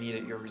whatever you need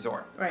at your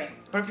resort. Right.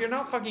 But if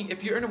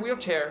you're in a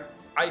wheelchair,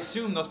 I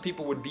assume those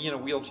people would be in a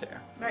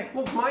wheelchair. Right.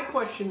 Well, my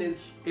question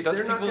is, if Those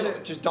they're not people going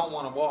to... just don't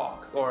want to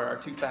walk or are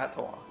too fat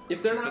to walk.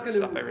 If they're That's not the going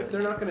stuff I to, really if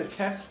they're need. not going to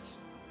test,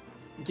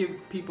 give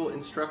people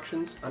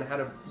instructions on how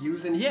to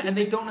use an Yeah, ECV, and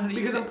they don't know how to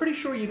because use I'm it. pretty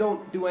sure you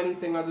don't do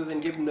anything other than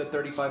give them the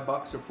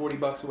 $35 or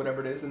 $40 or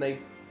whatever it is, and they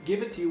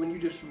give it to you and you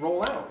just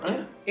roll out,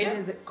 right? Yeah. It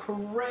is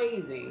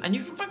crazy. And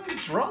you can fucking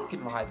be drunk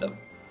and ride them.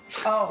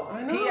 Oh,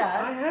 I know.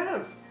 P.S. I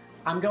have.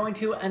 I'm going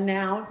to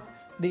announce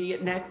the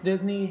next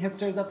Disney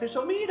Hipsters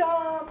official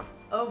meetup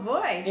Oh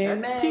boy. in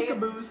May.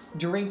 Peekaboos.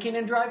 Drinking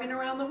and driving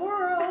around the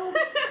world.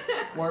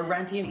 We're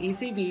renting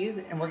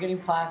ECVs and we're getting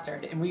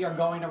plastered, and we are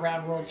going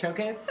around World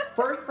Showcase.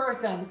 First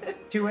person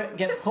to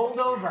get pulled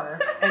over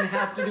and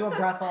have to do a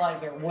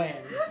breathalyzer wins.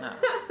 No.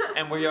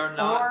 And we are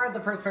not. Or the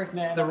first person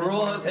to. The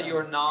rule is that you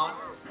are not.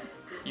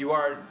 You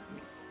are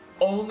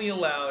only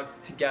allowed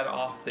to get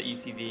off the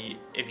ECV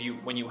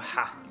when you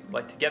have to,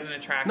 like to get an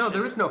attraction. No,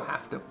 there is no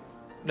have to.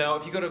 No,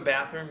 if you go to a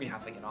bathroom, you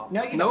have to get off.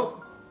 No, you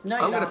Nope. don't. No,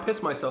 you I'm don't. gonna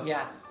piss myself.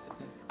 Yes.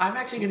 I'm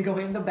actually gonna go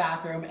in the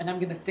bathroom and I'm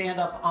gonna stand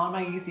up on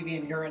my ECV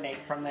and urinate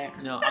from there.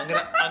 No, I'm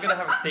gonna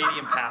have a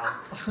stadium pal.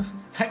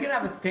 I'm gonna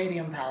have a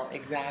stadium pal,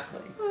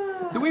 exactly.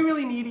 Do we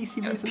really need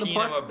ECVs in the Pee in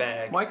park? a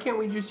bag. Why can't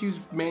we just use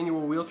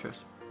manual wheelchairs?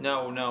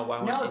 No. Why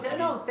would No, ECVs?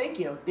 no, thank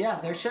you. Yeah,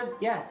 there should.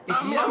 Yes. If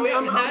you, I'm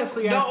that's-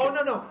 honestly no,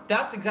 asking. no.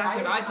 That's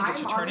exactly what I think it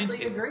should I'm turn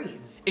honestly into.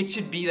 agreed. It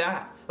should be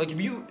that. Like if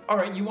you, all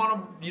right, you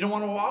don't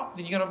want to walk,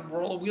 then you gotta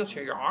roll a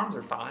wheelchair. Your arms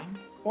are fine.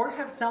 Or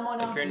have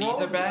someone else. If your knees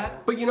roll are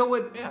bad, But you know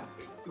what? yeah.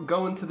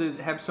 Going to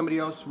have somebody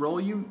else roll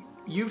you.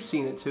 You've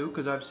seen it too,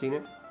 because I've seen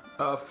it.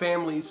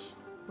 Families,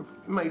 it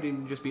might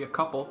even just be a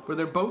couple, where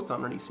they're both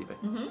on an ECV.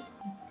 Mm-hmm.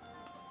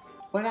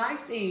 When I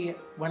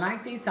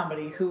see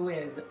somebody who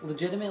is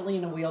legitimately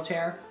in a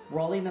wheelchair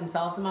rolling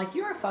themselves, I'm like,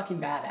 you're a fucking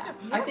badass.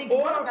 I think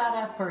you're a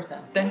badass person.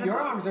 They have Your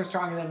this- arms are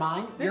stronger than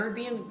mine. You're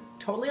being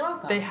totally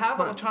awesome. They have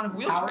electronic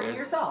wheelchairs. Power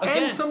yourself.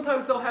 Again, And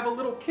sometimes they'll have a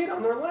little kid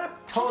on their lap.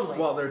 Totally.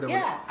 While they're doing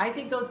Yeah, I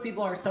think those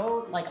people are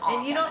so like awesome.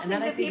 And you don't then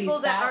think I the see people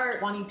these that fat are-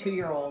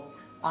 22-year-olds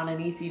on an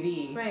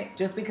ECV Right.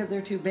 just because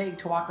they're too big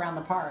to walk around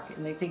the park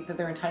and they think that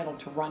they're entitled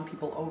to run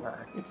people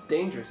over. It's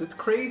dangerous. It's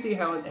crazy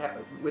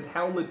with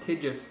how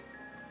litigious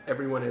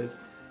everyone is,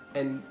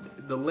 and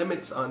the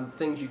limits on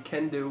things you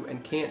can do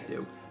and can't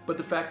do. But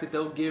the fact that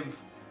they'll give,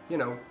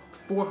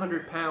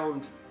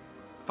 400-pound,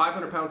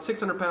 500-pound,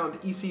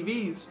 600-pound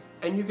ECVs,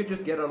 and you could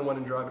just get on one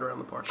and drive it around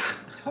the park.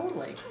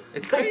 Totally.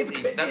 it's crazy.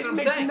 It's- That's what I'm it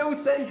makes saying. no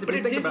sense if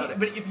you think about it.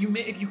 But if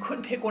you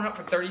couldn't pick one up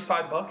for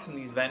 $35 from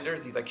these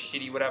vendors, these like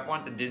shitty whatever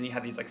ones, and Disney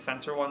had these like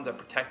sensor ones that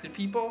protected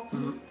people,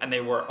 and they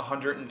were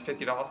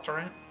 $150 to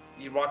rent.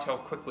 You'd watch how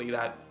quickly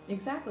that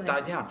Exactly.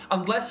 died down.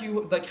 Unless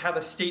you like had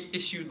a state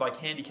issued like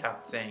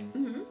handicap thing,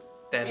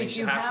 then they If should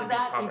you have have to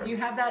that, be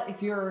covered.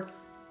 if you're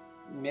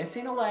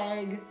missing a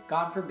leg,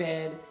 God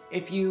forbid,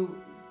 if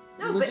you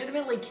No, but-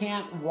 legitimately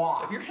can't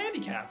walk, If you're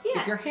handicapped,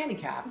 Yeah. if you're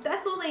handicapped,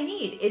 That's all they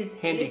need is to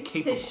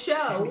Handicapable.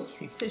 show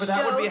But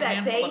that would be a that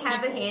handful they of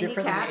have a people.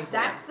 Different handicap. people.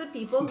 That's the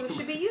people who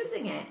should be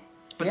using it.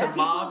 but Yeah. the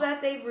People mobs.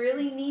 that they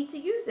really need to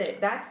use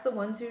it. That's the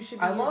ones who should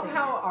be I using love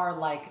how it. our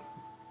like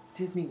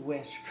Disney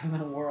wish from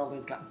the world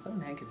has gotten so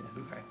negative.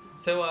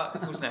 So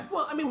who's next?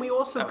 Well, I mean, we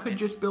also Oh, could yeah.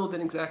 just build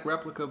an exact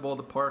replica of all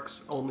the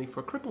parks only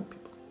for crippled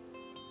people.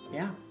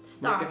 Yeah.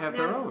 Stop. They could have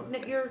now, their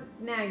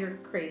own. You're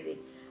crazy.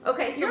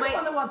 Okay, so You're the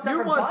one that wants You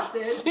separate want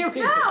buses.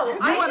 seriously? No, you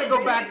I want to just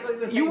go back? think it's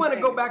the You same want to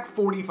thing. go back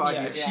 45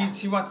 yeah, years?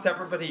 she wants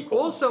separate but equal.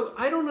 Also,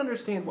 I don't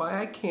understand why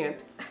I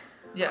can't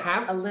yeah.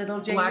 have A little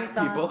Jamie black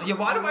thought- people. Yeah,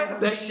 why do I have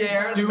to that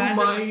share do the Magic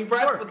my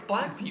Express work. with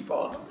black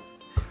people?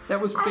 That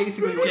was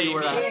basically what you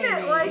were Jamie.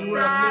 at. Mean it like You were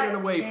a that. minute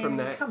away Jamie, from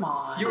that. Come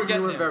on. You were You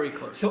getting were there. very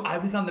close. So I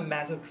was on the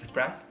Magic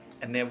Express,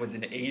 and there was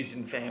an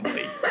Asian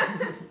family.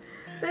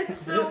 That's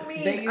so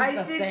mean. They use I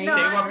the did same- not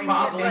They mean were it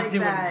probably like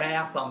doing that.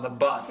 math on the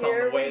bus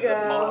Here on the way we to the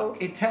go.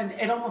 parks.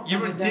 It almost You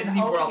were turned into an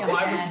Disney World. opium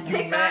Why would den. you do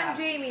Pick on math?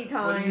 Jamie What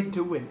are you time.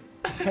 doing?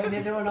 Turned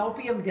into an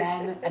opium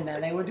den, and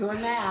then they were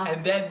doing math.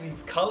 And then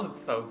these colored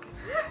folk.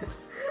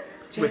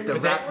 With the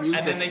But rap then- music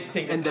and then they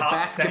sing and the Pop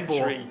basketball.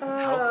 Century.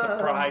 How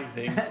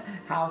surprising.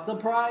 How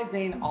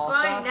surprising! All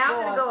Fine, now I'm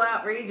sports. gonna go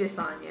outrageous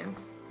on you.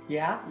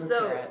 Yeah, let's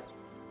So- hear it.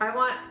 I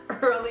want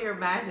earlier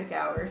magic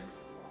hours.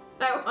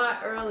 I want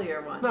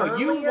earlier ones. No,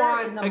 you Earlier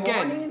want- in the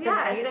again- morning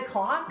Yes. to 8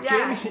 o'clock.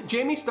 Yeah.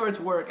 Jamie starts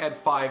work at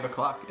 5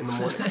 o'clock in the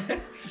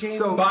morning. Jamie,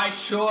 So- By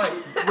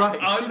choice. Right,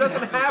 she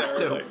doesn't have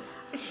to.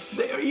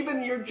 Unnecessarily.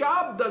 Even your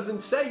job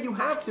doesn't say you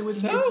have to.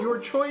 It's No. your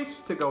choice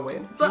to go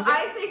in. But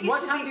I think it what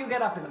should time be do you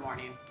get up in the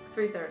morning?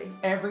 3:30.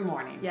 Every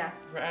morning.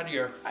 Yes. We're out of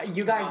your.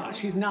 You guys, mind.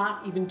 she's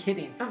not even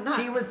kidding. I'm not.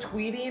 She was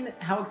tweeting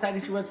how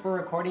excited she was for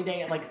recording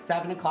day at like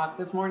 7 o'clock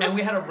this morning. And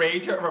we had a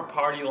rager of a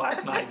party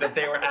last night that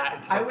they were at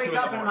until I 2 wake in the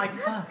up and I'm morning.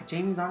 like, fuck,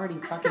 Jamie's already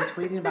fucking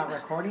tweeting about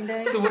recording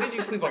day. So what did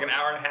you sleep like an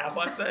hour and a half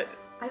last night?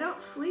 I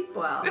don't sleep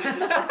well.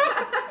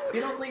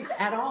 You don't sleep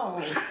at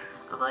all.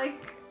 I'm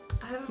like,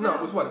 I don't know. No,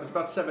 it was what? It was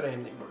about 7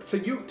 a.m. that you worked. So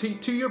you,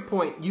 to your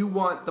point, you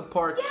want the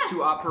parks Yes.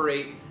 to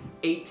operate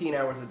 18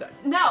 hours a day.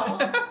 No,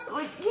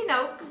 like,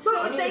 so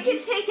I mean, they if can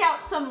you- take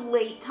out some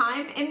late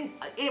time. And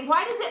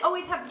why does it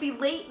always have to be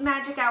late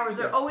magic hours?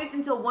 Or Yeah. always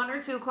until 1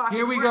 or 2 o'clock?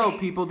 Here in the we go, morning?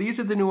 people. These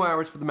are the new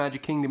hours for the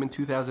Magic Kingdom in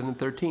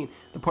 2013.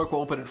 The park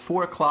will open at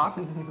 4 o'clock,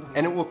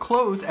 and it will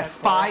close at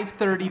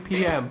 5:30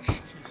 p.m.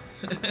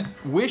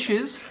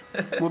 Wishes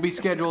will be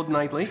scheduled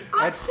nightly.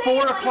 I'm At saying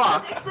 4 like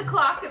o'clock, 6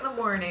 o'clock in the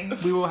morning.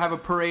 we will have a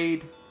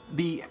parade.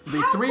 The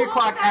How 3 cool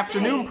o'clock would that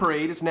afternoon be?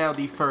 parade is now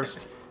the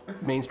first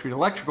Main Street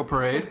Electrical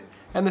Parade,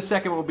 and the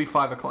second will be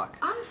 5 o'clock.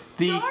 I'm The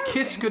starving.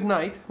 Kiss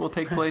Goodnight will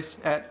take place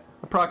at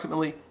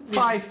approximately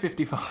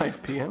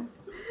 5:55 p.m.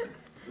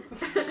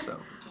 So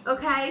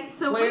Okay,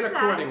 so plan with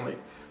that, accordingly.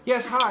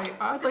 Yes, hi.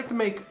 I'd like to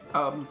make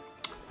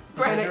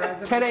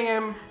 10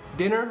 a.m.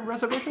 dinner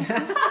reservations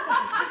please,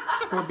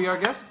 for Be Our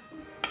Guest.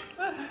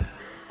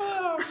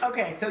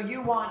 Okay, so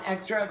you want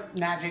extra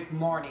magic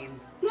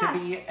mornings to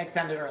Yes. be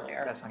extended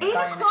earlier. That's not 8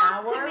 By an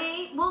o'clock to hour?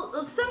 me.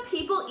 Well, some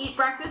people eat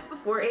breakfast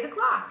before 8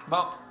 o'clock.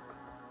 Well,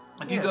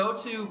 if you Yeah. go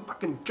to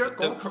Fucking jerk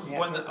the,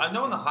 off. I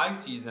know in the high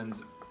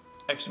seasons,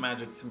 extra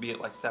magic can be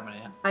at like 7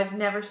 a.m. I've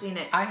never seen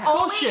it. I have. Only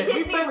Bullshit. We've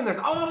Disney- been in there.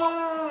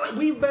 Oh,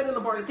 we've been in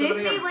the park at 7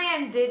 a.m.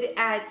 Disneyland did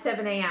at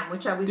 7 a.m.,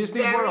 which I was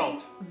Disney very,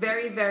 World.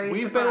 very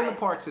We've surprised. been in the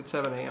parks at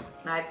 7 a.m.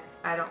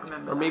 I don't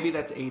remember. Or that. maybe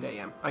that's 8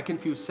 a.m. I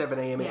confuse 7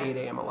 a.m. and Yeah.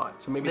 8 a.m. a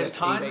lot. So maybe There's that's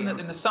times 8 in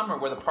a.m. the summer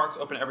where the parks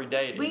open every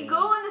day. At 8 We a.m.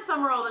 go in the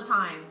summer all the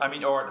time. I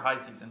mean, or at high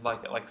season,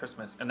 like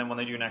Christmas, and then when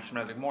they do an extra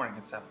magic morning,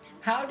 it's 7.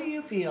 How do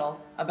you feel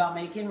about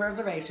making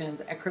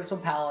reservations at Crystal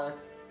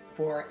Palace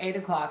for 8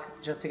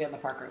 o'clock just to get in the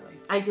park early?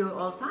 I do it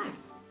all the time.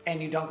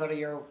 And you don't go to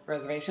your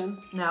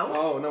reservation? No,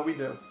 Oh, no, we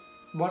do.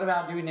 What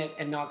about doing it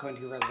and not going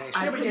to your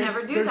reservation? I but would there's-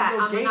 never do there's that.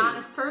 no I'm game. an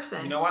honest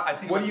person. You know what? I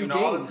think What about do you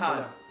doing it all the gain for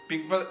time.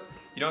 that?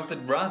 You don't have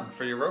to run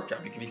for your rope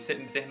drop. You can be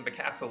sitting at the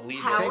castle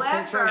leisure. However-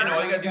 Take pictures. And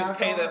all you gotta do is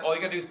pay Alcohol. all you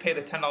gotta do is pay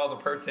the $10 a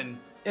person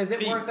Is it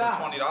fee worth for that?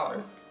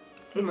 $20.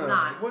 It's No.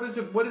 not. What is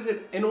it? What is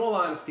it? In all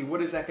honesty,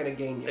 what is that going to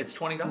gain you? It's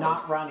 $20.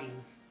 Not running.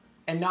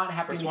 And not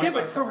having to For get yeah, 20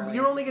 but there for, early.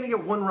 you're only going to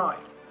get one ride.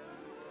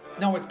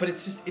 No,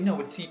 it's just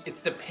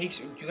it's the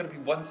patient. You gotta be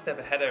one step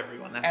ahead of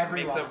everyone. That's what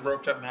makes a Everyone.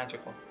 rope drop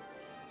magical.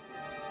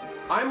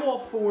 I'm all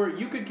for.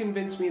 You could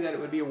convince me that it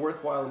would be a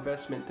worthwhile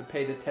investment to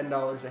pay the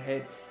 $10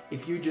 ahead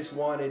if you just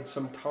wanted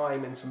some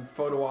time and some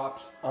photo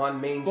ops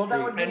on Main Well, that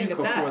Street would be- And you get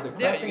before that.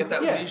 the Yeah, crowd. you get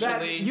that Yeah,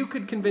 leisurely. you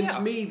could convince Yeah.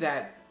 me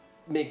that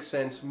makes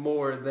sense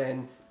more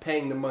than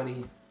paying the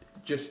money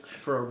just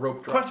for a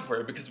rope drop. Question for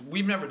you, because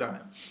we've never done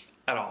it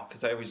at all.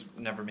 Because I always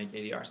never make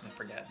ADRs and I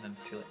forget, and then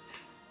it's too late.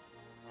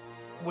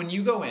 When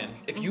you go in,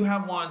 if you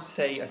have one,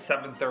 say a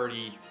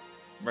 7:30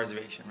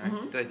 reservation, right?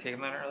 Do they take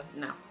them that early?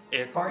 No.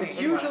 8 o'clock. Or It's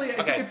 8 usually, I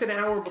Okay. think it's an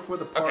hour before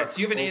the park. Okay, so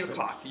you have an 8 opens.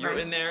 o'clock. You're Right.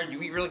 in there.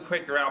 You eat really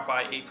quick. You're out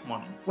by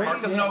 8:20. Wait,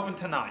 Park doesn't yeah. open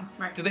till 9.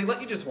 Right. Do they let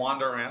you just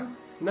wander around?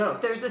 No.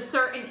 There's a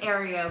certain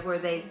area where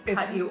they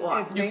cut you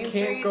off. It's You Main can't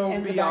Street go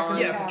and the beyond- back of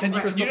the Yeah, but castle. can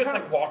you Crystal just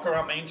Palace. like walk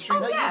around Main Street? Oh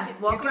No, you yeah,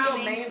 can- walk you can around go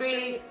Main Main Street.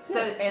 Street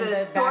The and the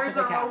back stores of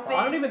the are castle. open.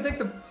 I don't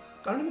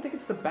even think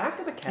it's the back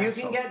of the castle. You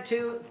can get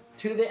to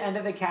the end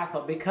of the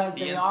castle because The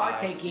they inside, are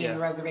taking yeah.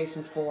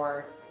 reservations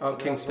for Oh,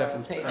 King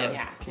Cinderella's Stephen's. Royal Table.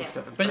 Yeah. King Yeah.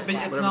 Stephen's. But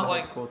Whatever it's the not hell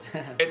like called.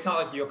 it's not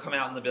like you'll come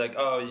out and they'll be like,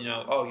 oh,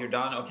 you're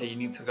done. Okay, you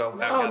need to go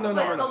back. Oh, out. no,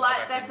 But no. a lot,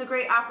 that's a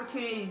great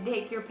opportunity to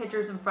take your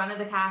pictures in front of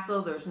the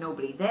castle. There's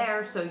nobody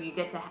there, so you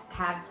get to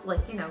have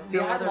See,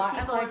 no I other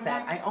people like in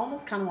that. there. I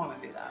almost kind of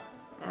want to do that.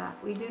 Yeah,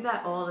 we do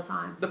that all the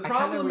time. The I kinda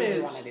problem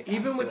really wanna is, do that.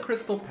 even Let's with do it.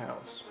 Crystal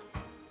Palace,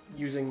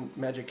 using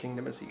Magic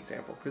Kingdom as the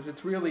example, because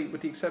it's really, with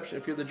the exception,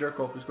 if you're the jerk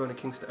off who's going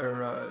to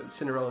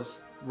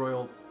Cinderella's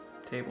Royal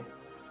Table,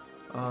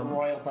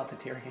 Royal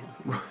Buffeterian.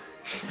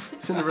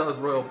 Cinderella's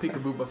Royal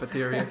Peekaboo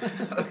Buffeteria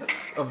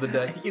of the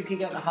day. You can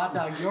get a hot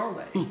dog your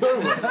way. Your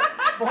way.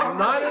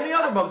 Not any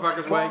other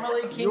motherfucker's way.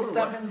 Formerly King Your way.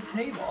 Stephen's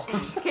table.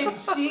 Can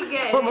she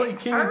get Formerly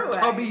King her way?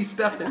 Tubby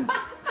Steffens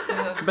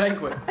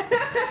banquet.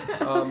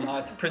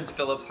 It's Prince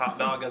Philip's hot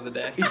dog of the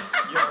day.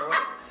 Your way.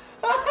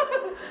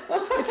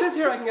 It says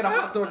here I can get a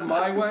hot dog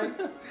my way,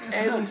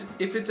 and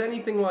if it's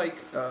anything like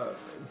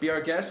Be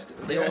Our Guest,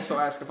 they also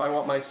ask if I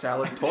want my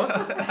salad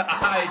tossed.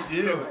 I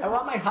do. I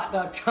want my hot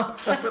dog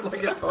topped. I would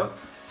like it tossed.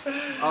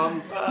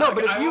 No,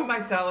 but if I you, want my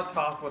salad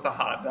tossed with a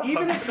hot dog.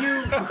 even if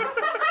you,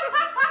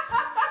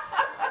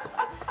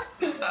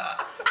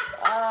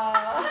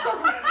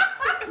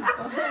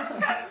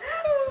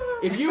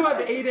 if you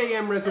have 8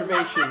 a.m.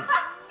 reservations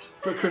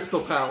for Crystal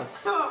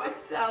Palace, Oh, my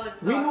salad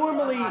we sauce.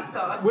 normally, Hot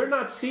dog. we're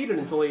not seated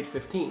until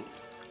 8:15.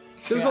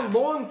 There's Yeah. a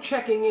long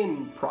checking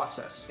in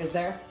process Is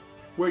there?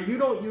 where you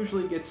don't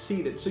usually get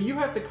seated. So you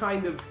have to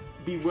kind of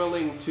be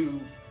willing to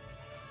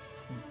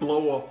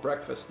blow off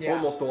breakfast Yeah.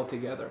 almost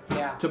altogether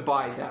Yeah. to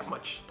buy that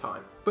much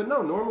time. But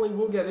no, normally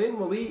we'll get in,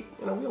 we'll eat,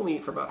 we only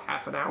eat for about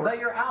half an hour. But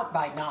you're out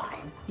by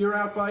 9. You're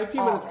out by a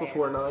few minutes Always.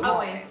 before 9.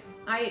 Always.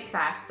 I eat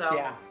fast, so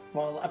Yeah.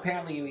 Well,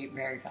 apparently you eat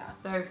very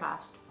fast. very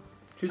fast.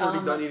 She's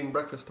already done eating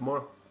breakfast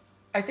tomorrow.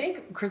 I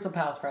think Crystal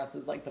Palace for us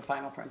is like the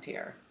final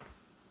frontier.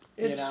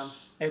 It's, You know,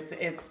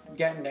 it's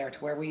getting there to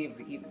where we've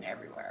eaten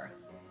everywhere.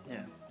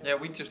 Yeah,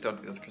 we just don't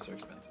do those because they're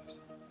expensive.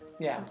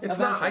 Yeah, it's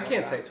not, I eventually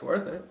can't we'll say go. it's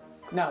worth it.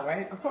 No,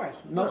 right? Of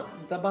course, most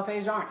the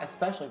buffets aren't,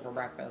 especially for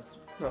breakfast.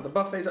 No, the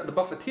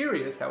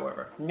buffeterias,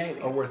 however,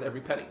 Maybe. are worth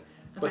every penny.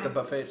 But Okay. the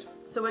buffets.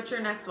 So what's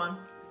your next one?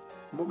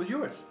 What was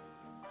yours?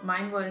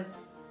 Mine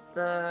was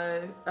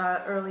the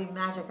early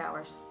magic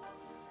hours.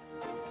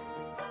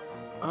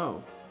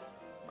 Oh.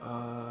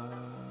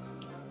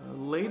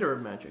 Later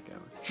magic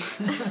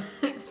hours.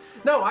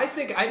 No,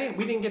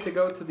 we didn't get to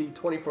go to the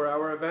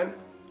 24-hour event,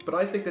 but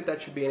I think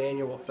that should be an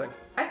annual thing.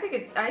 I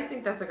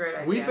think that's a great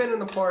idea. We've been in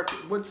the park,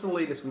 what's the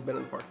latest we've been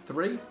in the park?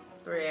 3?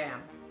 3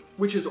 a.m.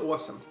 Which is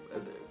awesome.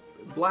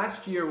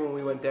 Last year when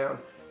we went down,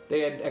 they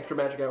had extra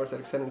magic hours that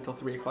extended until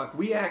 3 o'clock.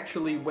 We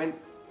actually went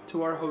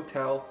to our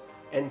hotel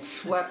and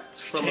slept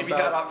from Jamie about...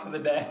 got up for the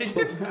day.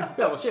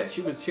 No, well, she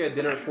had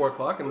dinner at 4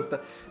 o'clock and was done.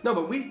 No,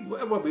 but we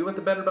went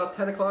to bed at about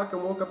 10 o'clock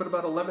and woke up at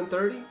about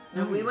 11:30.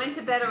 No, we went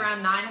to bed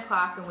around 9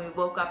 o'clock and we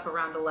woke up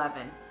around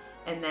 11.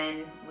 And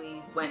then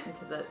we went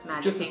into the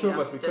Magic Just the Kingdom. two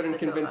of us. We couldn't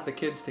convince the us.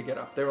 kids to get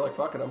up. They were like,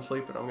 "Fuck it, I'm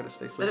sleeping. I'm gonna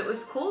stay But sleeping." it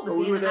was cool to But be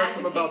we in were the there Magic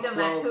from about Kingdom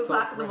at 12 2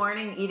 o'clock in till the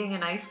morning eating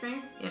an ice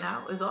cream. You know,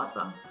 it was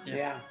awesome.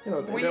 Yeah. You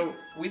know, they don't.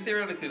 we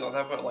theoretically love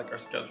that, but like our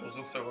schedules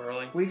are so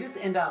early We just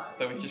end up.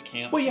 that we just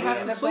can't. Well, you We have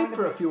end to up sleep going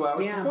for to- a few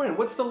hours Yeah. beforehand.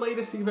 What's the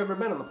latest you've ever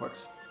been in the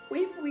parks?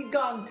 We've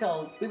gone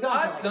till I've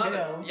like done 2.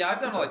 it. Yeah, I've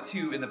done it like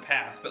 2 in the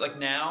past, but like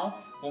now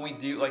when we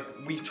do, like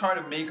we try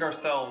to make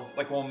ourselves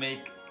like we'll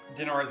make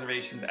dinner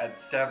reservations at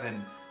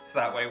 7, so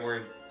that way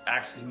we're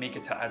actually make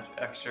it to add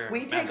extra.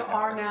 We take magic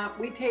our hours. nap.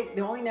 We take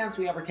the only naps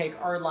we ever take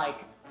are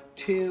like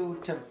 2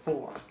 to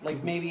 4.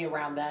 Like maybe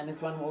around then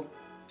is when we'll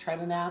try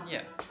to nap.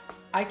 Yeah.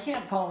 I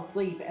can't fall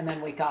asleep and then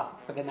wake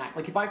up for the night.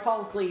 Like if I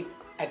fall asleep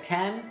at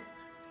 10,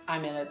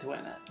 I'm in it to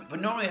win it.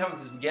 But normally what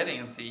happens is we get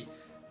antsy,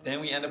 then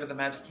we end up at the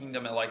Magic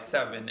Kingdom at like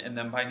 7, and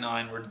then by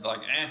 9 we're just like,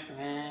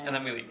 and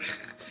then we leave.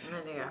 And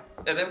then, yeah.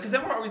 And then, because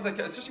then we're always like,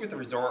 especially with the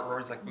resort, we're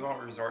always like, we want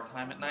resort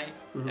time at night,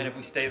 and if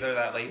we stay there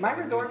that late, My then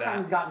we resort lose time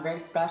that. has gotten very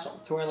special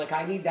to where like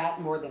I need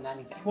that more than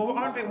anything. Well,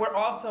 aren't we? We're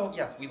also,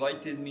 yes, we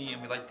like Disney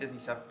and we like Disney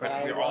stuff, but But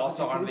I we're love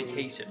also on jacuzzi.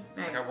 vacation.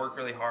 Right. Like I work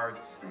really hard.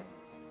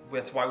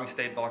 That's why we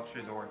stay at the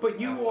luxury resorts. But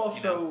you That's,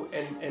 also know,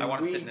 and I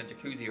want to we, sit in a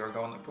jacuzzi or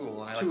go in the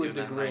pool, and I like to a doing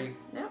that at degree, night.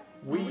 Yeah.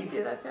 we we've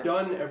do that too.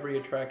 done every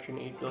attraction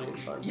 8 billion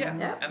times. Yeah,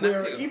 Yep. and that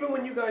Where too. even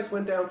when you guys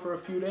went down for a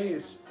few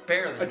days,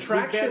 barely. barely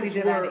attractions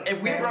did were. any.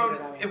 If we Barely rode,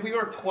 did any. if we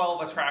rode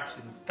 12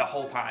 attractions the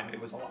whole time, it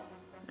was a lot.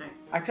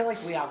 I feel like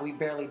we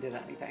barely did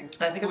anything.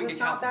 I think we Because could it's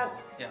not count them that.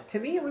 all. Yeah. To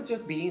me, it was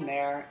just being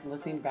there,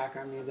 listening to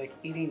background music,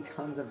 eating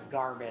tons of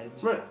garbage,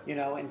 Right. you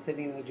know, and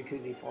sitting in the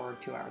jacuzzi for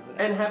 2 hours a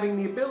day. And having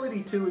the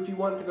ability to, if you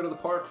wanted to go to the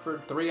park for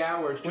 3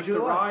 hours, Which just we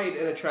to would. ride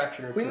an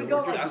attraction or we two. would go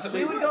or just like to we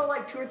see- we would go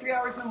like 2 or 3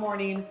 hours in the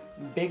morning,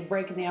 big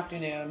break in the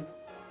afternoon,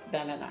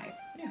 then at night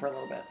for a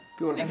little bit. If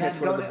you want to and catch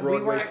then one of go the to- we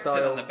Broadway were- Sit on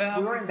style. the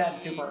balcony. We were in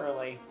bed super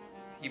early.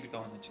 He would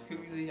go in the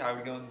jacuzzi. I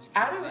would go in the jacuzzi.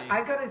 Adam,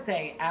 I gotta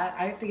say,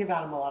 I have to give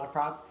Adam a lot of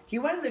props. He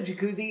went in the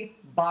jacuzzi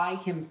by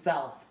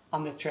himself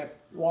on this trip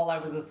while I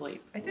was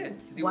asleep. I did.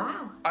 'Cause he-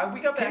 Wow.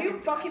 We got back. Can you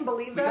fucking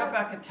believe We got that?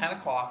 back at 10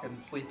 o'clock,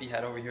 and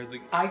sleepyhead over here is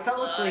like. I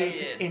fell asleep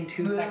 "Tired." in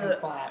 2 seconds Bleh.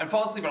 flat. And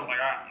fall asleep, and I'm like,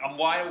 all right, I'm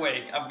wide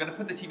awake. I'm gonna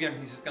put the TV on.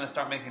 He's just gonna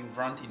start making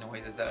grunty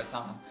noises that it's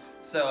on.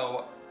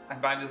 So I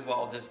might as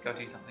well just go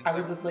do something. I So,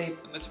 was asleep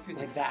in the jacuzzi.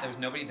 like that. There was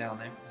nobody down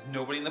there. There was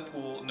nobody in the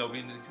pool. Nobody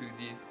in the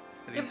jacuzzis.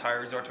 The entire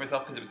resort to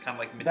myself because it was kind of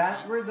like misty.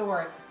 That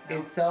resort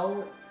is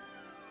so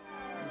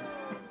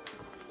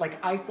like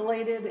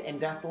isolated and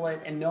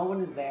desolate, and no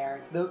one is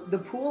there. The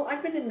pool.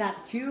 I've been in that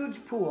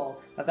huge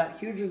pool of that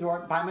huge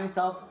resort by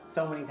myself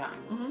so many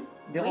times.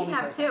 The We only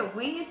have person.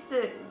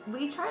 too.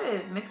 We try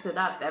to mix it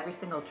up every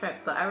single trip,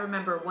 but I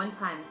remember one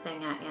time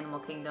staying at Animal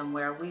Kingdom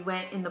where we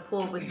went in the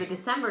pool. It was the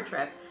December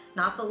trip,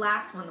 not the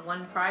last one, the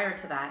one prior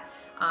to that,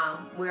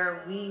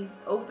 where we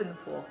opened the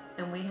pool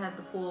and we had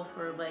the pool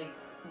for like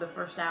the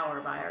first hour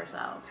by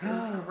ourselves. It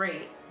was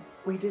great.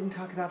 We didn't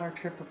talk about our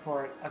trip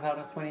report about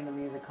us winning the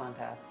music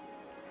contest.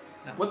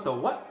 What the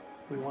what?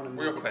 We won a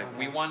music Real quick, contest.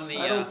 we won the.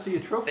 I don't see a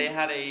trophy. They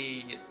had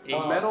a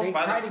medal? They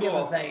by tried the to give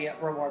pool. us a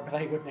reward, but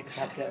I wouldn't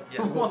accept it.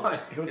 Yeah. Why?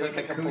 It was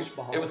like a koosh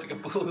ball. It was like a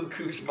blue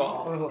koosh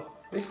ball. Oh,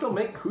 They still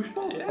make koosh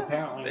balls? Yeah,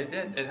 apparently. they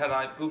did. It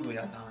had googly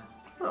eyes on it.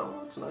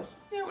 Oh, that's nice.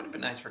 Yeah, it would have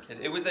been nice for a kid.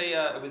 It was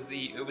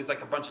it was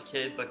like a bunch of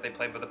kids like they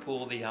played by the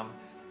pool. They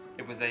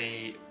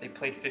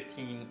played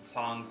 15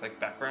 songs like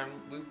background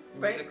music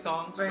Right,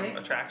 songs right. from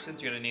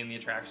attractions. You had to name the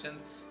attractions,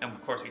 and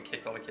of course we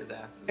kicked all the kids'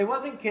 asses. It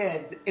wasn't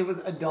kids. It was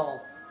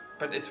adults.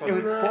 But it's it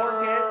was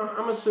four kids.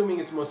 I'm assuming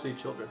it's mostly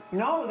children.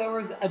 No, there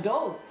was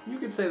adults. You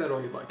can say that all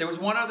you'd like. There was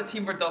one other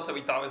team of adults that we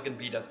thought was going to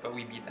beat us, but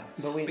we beat them.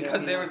 But we because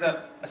didn't, there was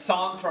a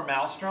song from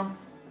Maelstrom.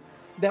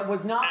 That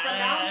was not from I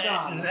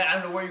Maelstrom.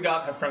 don't know where you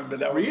got that from, but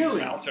that was Really?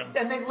 from Maelstrom.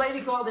 And the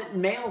lady called it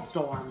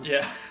Maelstrom.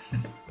 Yeah.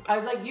 I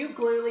was like, you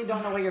clearly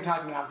don't know what you're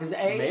talking about because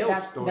A,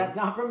 Maelstrom. that's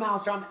not from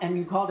Maelstrom, and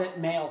you called it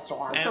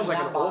Maelstrom. That sounds like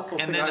an awful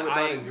And thing then I would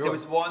not enjoy. there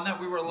was one that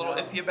we were a little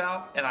No. iffy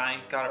about, and I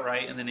got it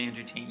right, and then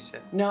Andrew changed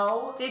it.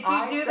 No. Did you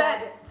I do said-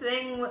 that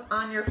thing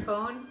on your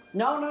phone?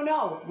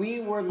 No.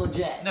 We were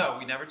legit. No,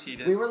 we never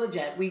cheated. We were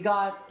legit. We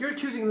got. You're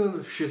accusing them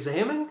of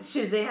Shazamming?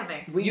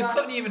 Shazamming. We You got,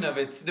 couldn't even have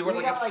it. There were we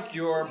like got,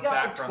 obscure we got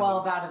like background.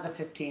 12 out of the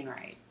 15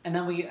 right, and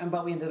then we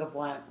ended up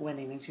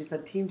winning. And she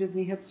said, "Team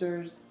Disney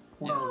hipsters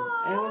won."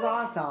 And it was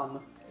awesome.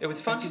 It was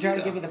fun And she to tried do.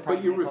 to give me though. the prize.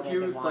 But you and I told her I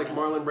didn't refused, want like it.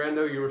 Marlon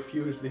Brando, you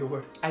refused the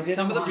award. I didn't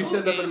Some of the want You it.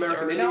 said that games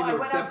American are- Idiot, No, I you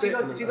went up. accept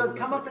She it. goes,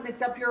 "Come up and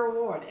accept your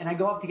award." And I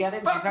go up to get it.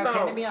 And she Fuck starts no.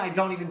 handing me, and I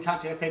don't even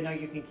touch it. I say, "No,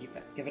 you can keep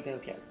it. Give it to a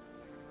kid."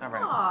 All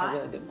right. I Aw.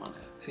 really didn't want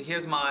it. So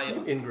here's my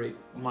Ingrate.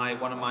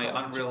 one of my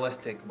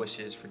unrealistic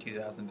wishes for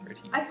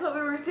 2013. I thought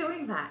we were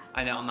doing that.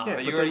 I know I'm not, Yeah,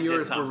 but but you already then did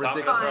yours some, were so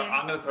ridiculous. Fine.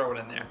 I'm gonna throw it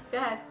in there. Go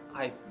ahead.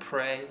 I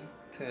pray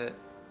to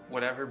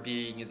whatever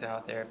being is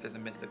out there, if there's a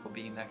mystical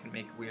being that can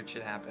make weird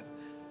shit happen,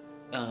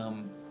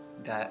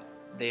 that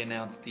they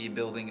announced the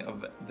building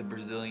of the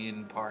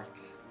Brazilian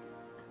parks.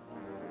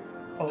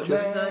 Ole, Ole.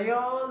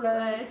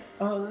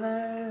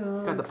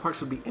 ole. God, the parks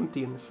would be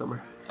empty in the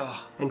summer Ugh,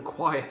 and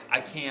quiet. I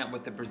can't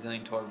with the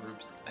Brazilian tour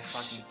groups. I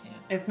fucking can't.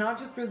 It's not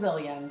just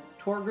Brazilians,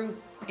 tour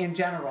groups in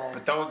general.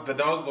 But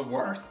those are the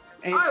worst.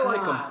 It's I like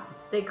 'em.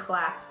 not. They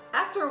clap.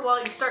 After a while,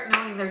 you start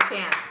knowing their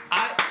chants.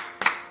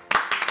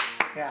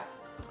 Yeah.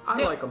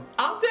 I like them.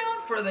 I'm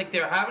down for like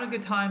they're having a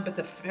good time, but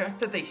the fact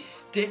that they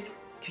stick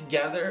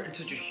together in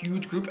such a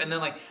huge group, and then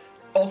like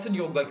all of a sudden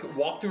you'll like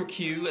walk through a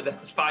queue, and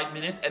that's just 5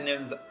 minutes, and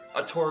there's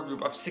a tour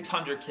group of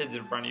 600 kids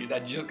in front of you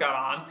that just got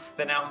on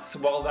that now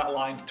swelled that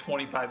line to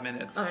 25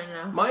 minutes. I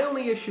know. My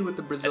only issue with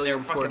the And Brazilian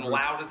they're tour fucking groups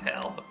loud as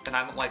hell, and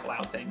I don't like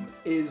loud things.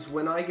 is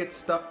when I get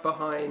stuck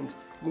behind.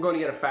 I'm going to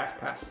get a fast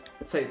pass.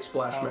 Say it's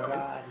Splash Oh, Mountain.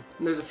 God.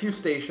 And there's a few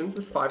stations.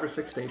 There's 5 or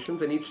 6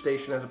 stations, and each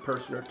station has a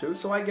person or two.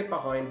 So I get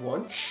behind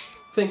one,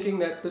 thinking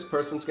that this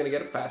person's going to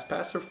get a fast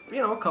pass, or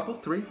a couple,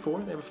 3, 4.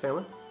 They have a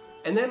family.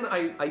 And then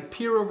I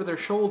peer over their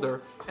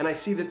shoulder, and I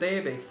see that they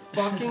have a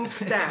fucking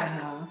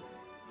stack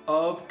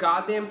of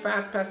goddamn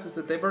fast passes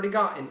that they've already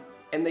gotten,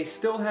 and they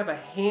still have a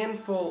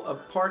handful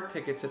of park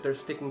tickets that they're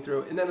sticking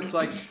through. And then it's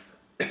like,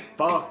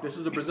 fuck, this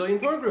is a Brazilian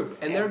tour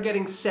group, and they're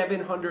getting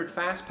 700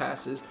 fast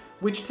passes,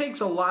 which takes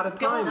a lot of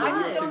time. I when you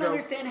just have to don't go.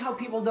 understand how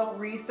people don't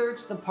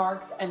research the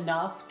parks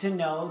enough to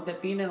know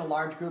that being in a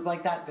large group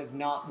like that does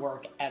not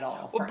work at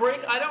all. Well, for break.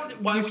 anyone. I don't.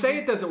 Why You would say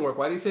it doesn't work.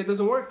 Why do you say it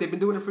doesn't work? They've been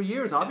doing it for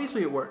years.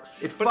 Obviously, it works.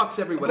 It But- fucks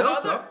everyone but else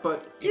other- up,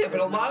 but Yeah, but a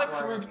does lot not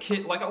of work. group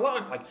kid, like a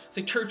lot of like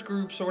say church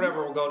groups or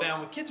whatever, will go down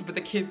with kids. But the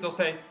kids, they'll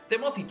say they're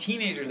mostly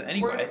teenagers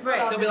anyway. We're split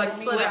up They'll be like and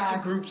split meet to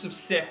up. groups of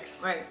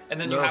 6, Right.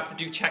 and then No. you have to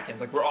do check-ins.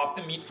 Like we're off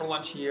to meet for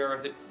lunch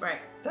here. Right.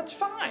 That's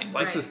fine.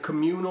 Like this is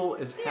communal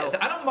as hell.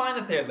 I don't mind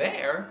that they're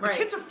there. The Right.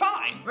 kids are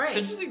fine. Right.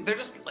 They're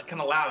just like kind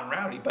of loud and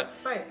rowdy. But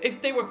Right.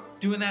 if they were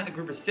doing that in a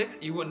group of 6,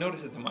 you wouldn't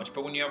notice it so much.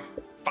 But when you have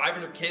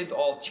 500 kids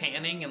all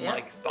chanting and Yeah.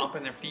 like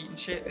stomping their feet and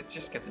shit, it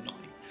just gets annoying.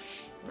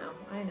 No,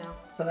 I know.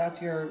 So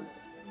that's your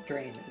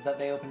dream, is that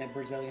they open a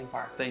Brazilian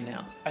park. They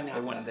announced.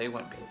 Announce it. They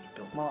wouldn't be able to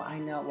build it. Well, I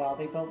know. Well,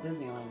 they built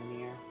Disneyland in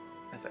the air.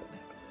 That's it.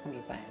 I'm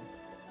just saying.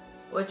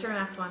 What's your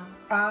next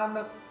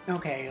one?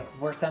 Okay,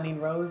 we're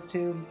sending Rose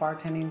to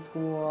bartending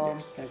school.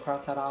 Gonna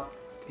cross that off.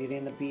 Beauty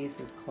and the Beast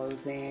is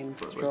closing.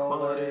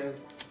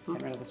 Strollers.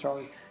 Getting rid of the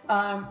strollers.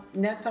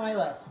 Next on my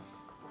list.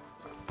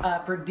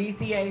 For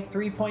DCA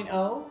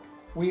 3.0,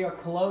 we are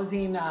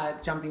closing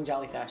Jumping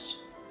Jellyfish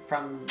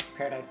from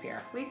Paradise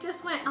Pier. We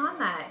just went on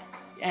that.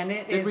 And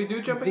it Did is we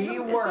do Jumping the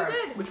Jellyfish? Yes, we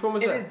worst. did. Which one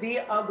was It that? is the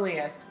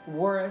ugliest,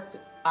 worst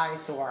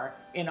eyesore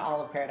in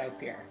all of Paradise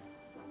Pier.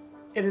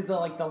 It is the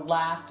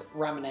last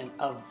remnant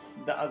of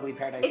the ugly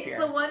Paradise It's Pier.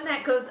 the one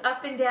that goes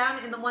up and down,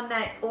 and the one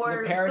that,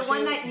 or The the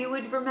one parachute? that you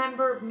would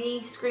remember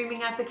me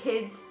screaming at the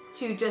kids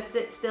to just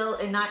sit still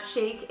and not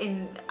shake,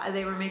 and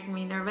they were making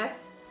me nervous.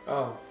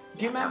 Oh.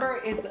 Do you remember?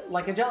 It's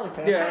like a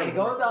jellyfish. Yeah, I It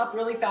remember. goes up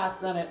really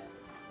fast, then it.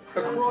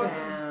 Across,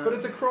 down. but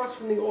it's across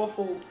from the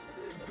awful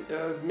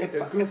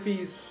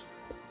Goofy's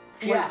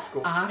flight Yes.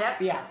 school.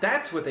 Yes. Yes.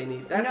 That's what they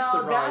need. That's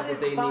no, the ride that that is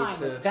they fine.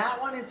 need to.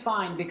 That one is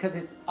fine because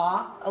it's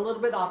a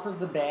little bit off of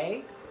the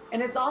bay,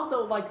 and it's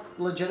also like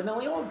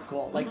legitimately old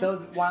school. Like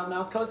those Wild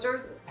Mouse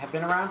coasters have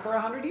been around for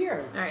 100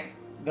 years. All right.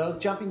 Those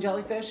jumping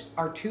jellyfish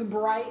are too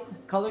bright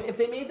colored. If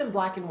they made them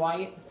black and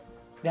white,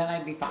 then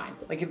I'd be fine.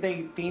 Like if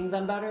they themed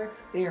them better,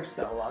 they are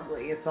so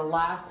ugly. It's the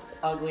last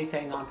ugly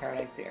thing on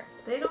Paradise Pier.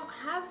 They don't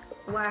have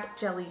black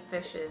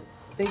jellyfishes.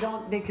 They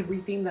don't. They could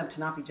retheme them to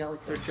not be They're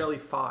jellyfish.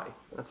 jellyfy.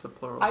 That's the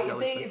plural. If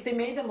jellyfish. they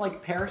made them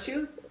like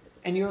parachutes,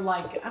 and you're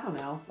like, I don't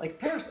know, like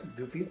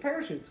Goofy's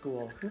parachute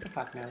school. Who the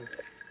fuck knows?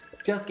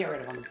 Just get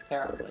rid of them.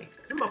 They're ugly.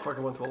 That motherfucker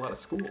went to a lot of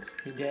schools.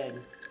 He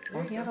did.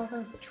 Well, he had all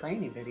those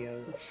training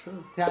videos. That's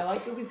true. Yeah, I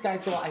like Goofy Sky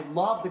School. I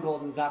love the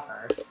Golden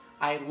Zephyr.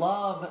 I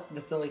love the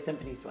Silly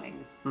Symphony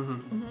Swings.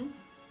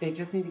 They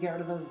just need to get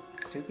rid of those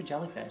stupid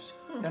jellyfish.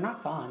 They're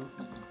not fun.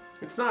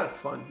 It's not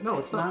fun. No,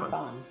 it's not fun.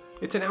 fun.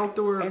 It's an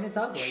outdoor, And it's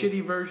ugly.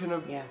 shitty version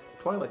of Yeah.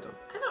 Twilight Zone.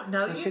 I don't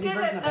know. It's a You shitty get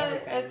version of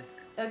everything.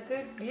 a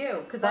good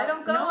view because But I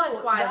don't go no, on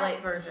Twilight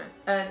that- version.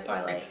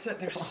 Twilight.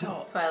 They're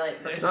so. Twilight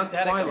The version. not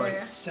aesthetic Twilight. is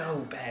so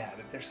bad.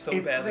 They're so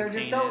It's, badly they're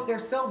just painted. they're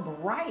so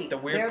bright. The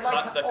weird they're cut-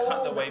 like the cut-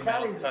 old, the way that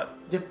Mel's is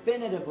cut.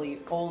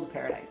 definitively old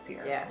Paradise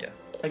Pier. Yeah. Yeah.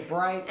 Like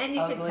bright, And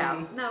you ugly. can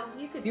tell. No,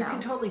 you could You tell.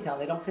 can totally tell.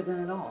 They don't fit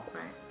in at all.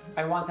 Right.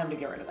 I want them to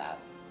get rid of that.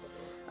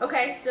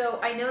 Okay, so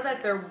I know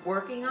that they're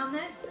working on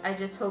this. I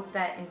just hope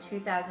that in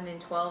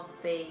 2012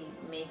 they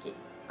make it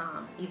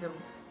even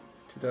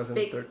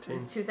big.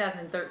 2013.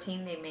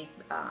 2013 they make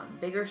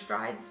bigger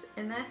strides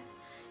in this.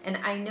 And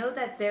I know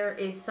that there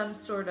is some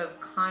sort of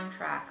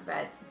contract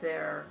that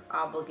they're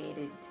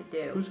obligated to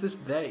do. Who's this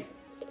they?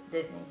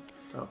 Disney.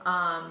 Oh.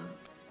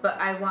 But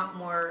I want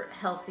more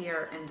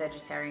healthier and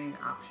vegetarian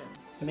options.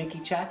 The Mickey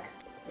check.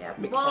 Yeah.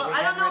 Mickey Well, check.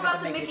 I don't know Get rid of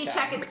about the the Mickey Mickey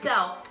check. check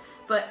itself,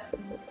 but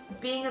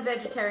being a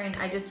vegetarian,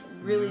 I just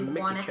really Mickey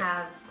want to check.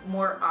 have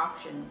more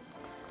options.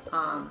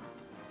 How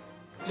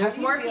There's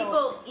do you more feel-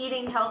 people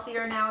eating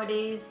healthier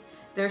nowadays.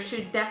 there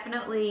should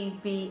definitely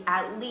be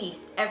at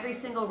least every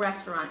single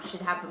restaurant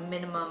should have a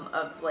minimum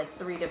of like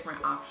 3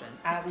 different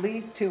options. At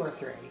least 2 or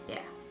 3. Yeah.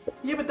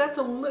 Yeah, but that's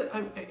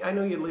I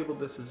know you labeled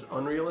this as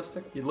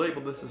unrealistic. You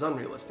labeled this as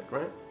unrealistic,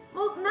 right?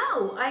 Well,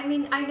 no. I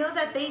mean, I know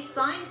that they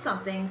signed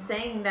something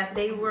saying that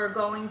they were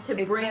going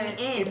to bring in.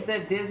 It's the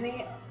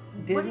Disney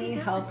doing?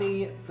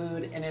 Healthy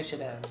Food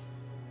Initiative,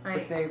 Right.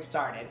 which they've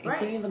started, Right.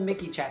 including the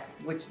Mickey check,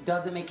 which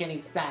doesn't make any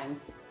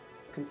sense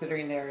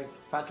considering there's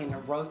fucking a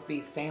roast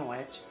beef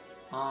sandwich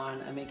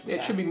on a Mickey check.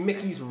 It should be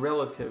Mickey's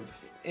relative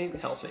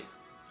It's healthy.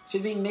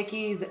 Should be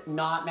Mickey's,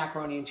 not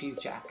macaroni and cheese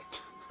check.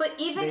 But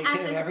even They at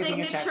give the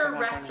everything a check signature for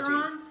macaroni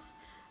and cheese.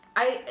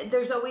 restaurants,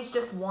 there's always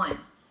just one.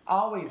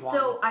 Always one.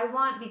 So I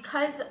want,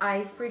 because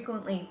I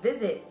frequently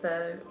visit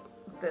the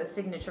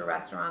signature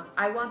restaurants,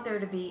 I want there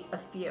to be a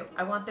few.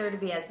 I want there to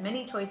be as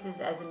many choices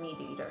as a meat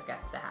eater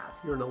gets to have.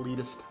 You're an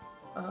elitist.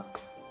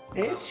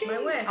 Is she? My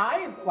wish.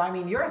 I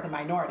mean, you're the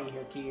minority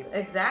here, Keith.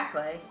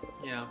 Exactly.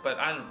 Yeah, but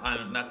I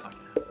don't. That's not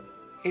gonna happen.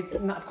 It's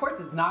not, of course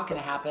it's not going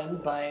to happen,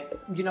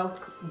 but you know,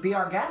 Be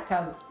Our Guest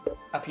has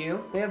a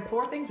few. They have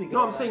 4 things we can.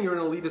 No, I'm order. saying you're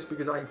an elitist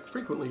because I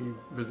frequently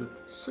visit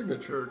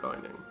signature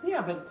dining.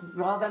 Yeah, but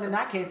well, then in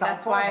that case,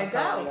 That's why I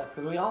go. because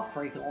we all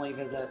frequently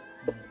visit,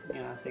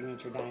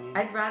 signature dining.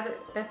 I'd rather.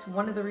 That's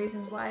one of the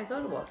reasons why I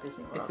go to Walt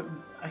Disney World. It's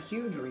a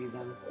huge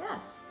reason.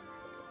 Yes.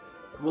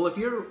 Well, if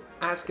you're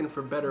asking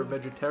for better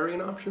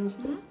vegetarian options,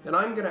 then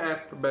I'm going to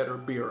ask for better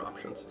beer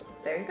options.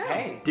 There you go.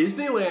 Hey,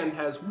 Disneyland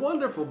has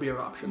wonderful beer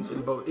options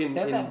in both in they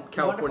have that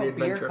California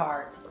wonderful beer Adventure.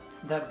 cart,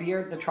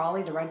 the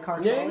trolley, the red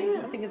car Yeah, trolley. yeah.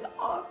 I think it's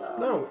awesome.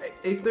 No,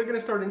 if they're going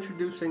to start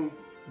introducing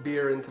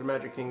beer into the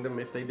Magic Kingdom,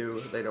 if they do,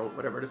 if they don't,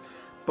 whatever it is.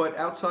 But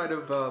outside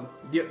of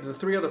the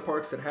 3 other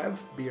parks that have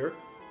beer,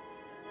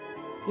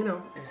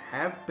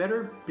 have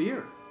better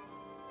beer.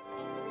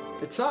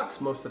 It sucks,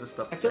 most of the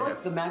stuff. I that feel they like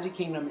have. the Magic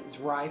Kingdom is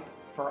ripe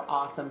for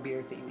awesome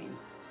beer theming.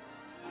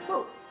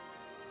 Well,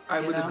 I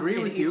You would know, agree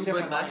in with each you,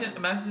 different but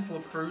Imagine if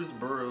LaFru's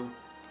Brew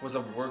was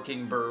a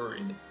working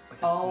brewery,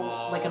 like a Oh,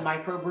 small, like a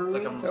microbrewery.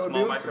 like a That would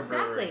small be awesome.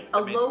 microbrewery. Exactly. A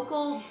I mean,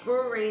 local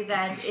brewery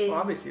that is. well,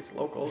 obviously it's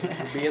local. It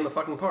would be in the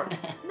fucking park.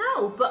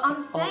 No, but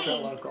I'm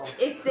saying local.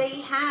 if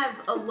they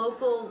have a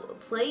local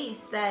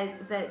place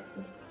that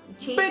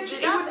changes Bitch,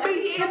 it it up would every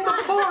be in single the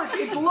time. park.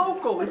 It's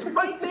local. It's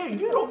right there.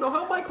 You don't know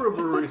how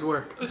microbreweries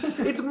work.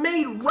 It's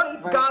made right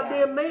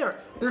goddamn there.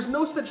 There's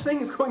no such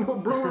thing as going to a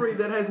brewery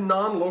that has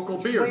non-local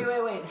beers.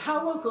 Wait.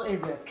 How local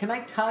is this? Can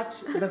I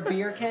touch the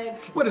beer keg?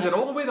 What is it,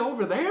 all the way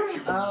over there?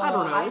 I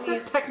don't know. Is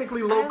it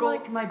technically local? I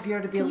like my beer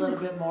to be a little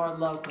bit more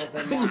local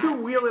than Can that. you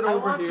wheel it I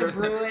over want here? to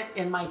brew it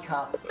in my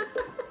cup.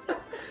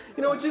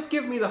 You know what? Just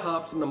give me the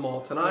hops and the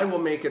malts, and I will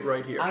make it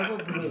right here. I will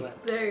brew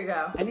it. There you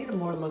go. I need a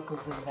more local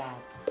than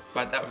that.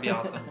 But that would be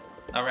awesome.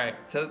 All right,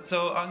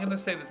 so I'm gonna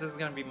say that this is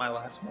gonna be my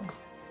last one,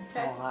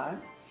 Okay. Alright.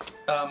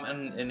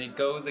 and it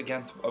goes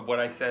against what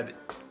I said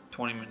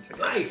 20 minutes ago.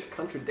 Nice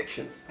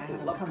contradictions. I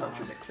love Come on.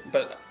 contradictions.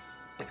 But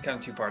it's kind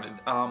of two-parted.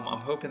 I'm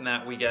hoping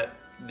that we get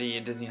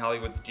the Disney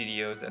Hollywood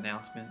Studios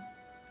announcement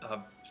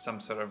of some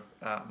sort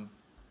of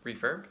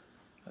refurb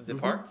of the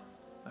park,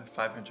 a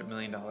 $500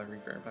 million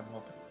refurb. I'm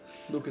hoping.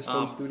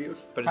 Lucasfilm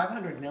Studios. But it's,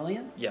 500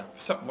 million? yeah,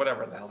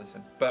 whatever the hell they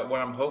said. But what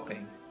I'm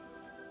hoping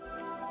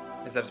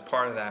is that as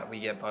part of that, we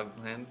get Bugs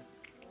Land.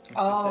 And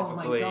Oh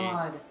my specifically,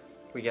 god.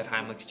 we get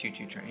Heimlich's Choo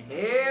Choo Train.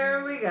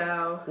 Here we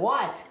go.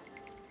 What?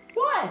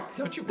 What?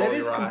 Don't you roll That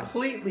is your eyes.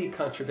 completely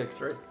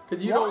contradictory.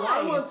 Because you Why? don't.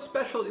 I want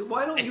special.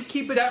 Why don't you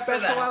keep it Except for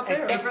special that. out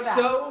there? Except for It's that.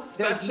 so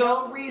There's special.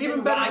 no reason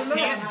Even better why than we that.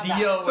 can't Can't have that.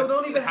 deal So with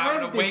don't even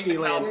having have to wait in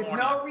Disneyland. There's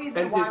California. no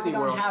reason And why Disney we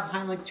don't World. have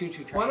Heimlich's Choo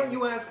Choo Train. Why don't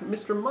you ask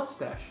Mr.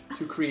 Mustache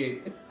to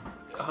create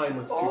a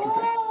Heimlich's Choo Choo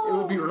Train? It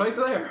would be right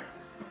there.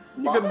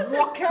 You Mama could said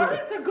walk to it.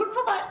 carrots are good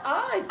for my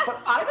eyes, but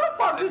I don't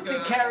want to see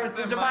carrots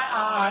into my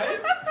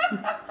eyes.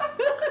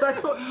 I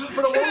thought,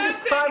 for the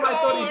longest time, I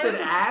thought he said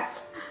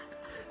ass.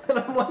 And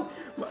I'm like,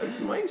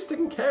 why are you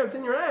sticking carrots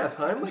in your ass,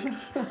 Heimlich?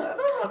 I don't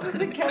want to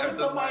see carrots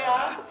on my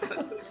ass.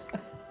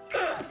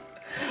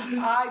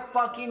 I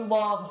fucking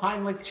love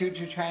Heimlich's Choo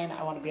Choo Train.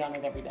 I want to be on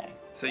it every day.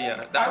 So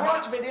yeah, I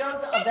watch videos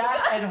of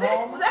that at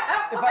home.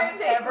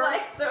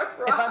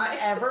 If I'm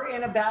ever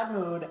in a bad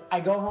mood, I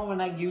go home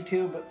and I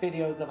YouTube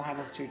videos of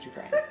Heimlich's Choo Choo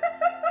Train.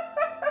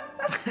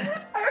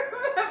 I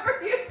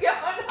remember you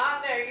going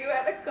on there. You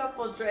had a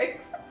couple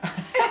drinks.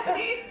 And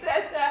he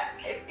said that.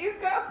 And you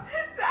go,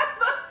 that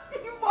must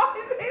be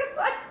why they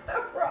like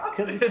the rock.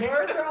 Because the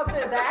carrots are up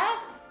his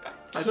ass?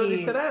 I thought you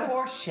said ass.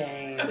 For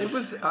shame. It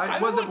was. I I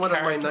wasn't want one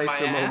of my carrots in my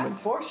nicer ass.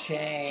 moments. For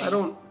shame. I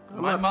don't.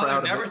 I'm my not mother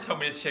proud never of it. told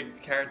me to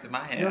stick carrots in my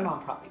ass. Your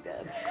mom probably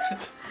did.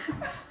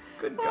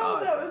 Good Oh,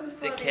 God. that was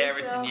Stick funny as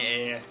carrots in hell.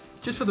 your ass.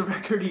 Just for the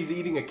record, he's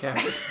eating a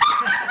carrot.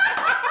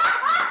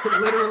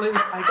 Literally.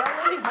 I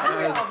got really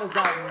hungry all of a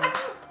sudden.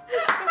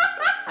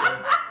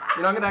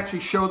 You know, I'm gonna actually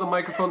show the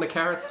microphone the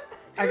carrots.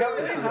 I got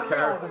really is a hungry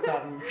all carrot. of a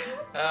sudden.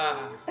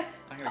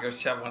 I'm gonna go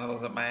shove one of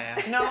those up my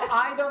ass. No,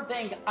 I don't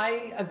think.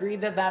 I agree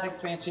that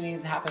expansion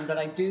needs to happen, but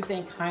I do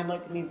think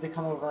Heimlich needs to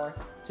come over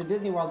to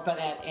Disney World, but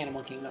at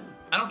Animal Kingdom.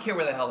 I don't care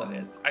where the hell it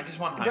is. I just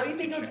want Heimlich. Don't you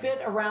think it would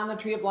fit around the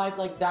Tree of Life,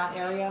 like that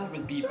area? It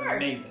would be Sure.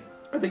 amazing.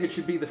 I think it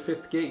should be the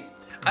fifth gate.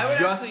 I would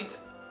Just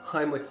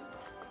Heimlich.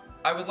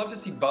 I would love to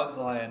see Bugs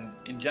Land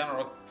in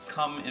general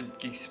come and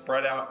be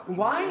spread out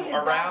Why is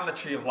around that-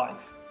 the Tree of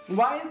Life.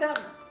 Why is that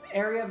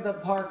area of the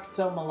park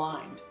so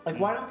maligned? Like,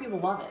 why don't people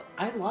love it?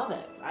 I love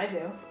it. I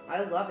do.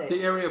 I love it.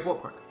 The area of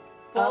what park?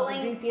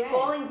 falling, DCA.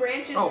 falling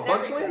branches. Oh, and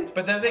Bugs everything. Land?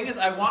 But the thing is,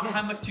 I want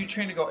Heimlich's 2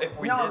 train to go. If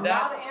we No, did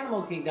that, not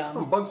Animal Kingdom.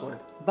 Oh, Bugs Land.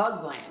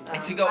 Bugs Land.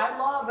 It should go-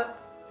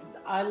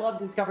 I love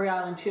Discovery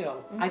Island too.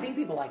 I think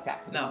people like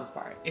that for the no, most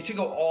part. it should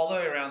go all the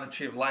way around the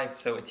Tree of Life,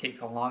 so it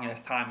takes a long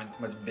ass time and it's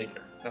much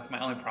bigger. That's my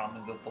only problem.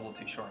 Is it's a little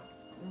too short.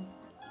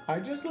 I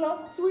just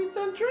love sweets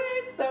and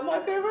treats. They're my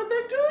favorite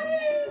thing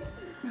to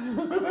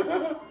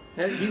eat.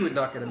 He would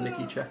not get a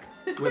Mickey check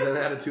with an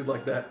attitude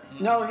like that.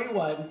 No, he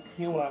would.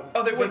 He would.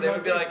 Oh, they would. They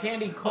would Because be it's like,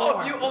 candy "Oh,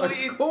 corn. if you only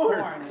It's eat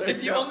corn.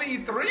 If you only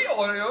eat 3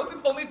 Oreos,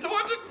 it's only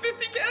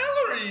 250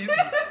 calories.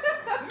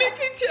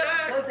 Mickey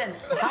check. Listen,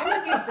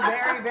 Heimlich eats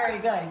very, very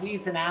good. He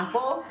eats an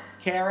apple,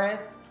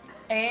 carrots,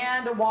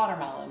 and a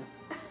watermelon.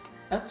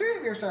 That's 3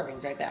 of your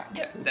servings right there.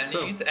 Yeah, then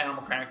True. he eats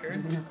animal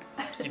crackers.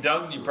 He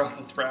doesn't eat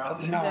Brussels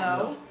sprouts.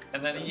 No.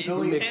 And then he eats He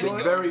He makes candy it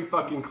corn. very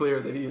fucking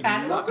clear that he is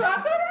Animal not.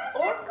 crackers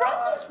or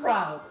Brussels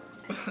sprouts.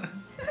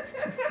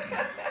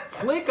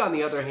 Flake, on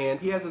the other hand,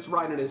 he has us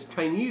right in his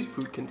Chinese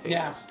food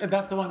containers. Yeah,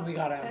 that's the one we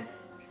got out.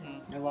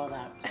 I love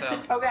that.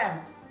 So, Okay,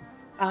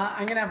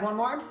 I'm gonna have one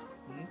more.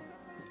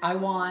 I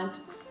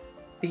want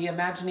the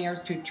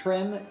Imagineers to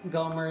trim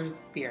Gomer's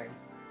beard.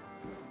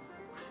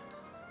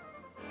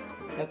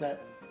 That's it.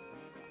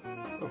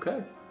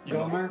 Okay.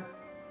 Gomer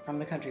from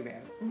the Country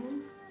Bears.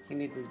 He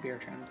needs his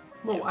beard trimmed.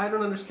 Well, I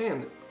don't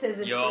understand. Says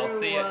a You'll true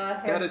see it.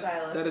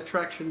 hairstylist. That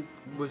attraction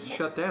was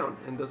shut down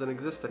and doesn't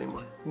exist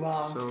anymore.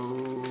 Well,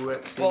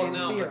 So, well, in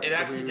no, theory. it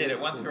actually did. It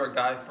went through a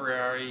Guy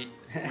Ferrari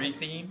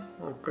retheme.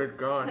 Oh, good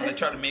God. They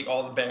tried to make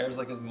all the bears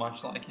like as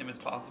much like him as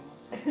possible.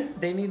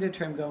 they need to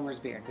trim Gomer's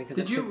beard because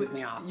Did it you? pisses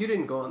me off. You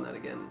didn't go on that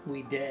again.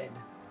 We did.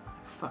 I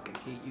fucking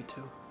hate you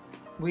two.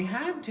 We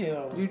have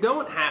to. You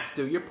don't have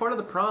to. You're part of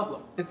the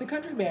problem. It's the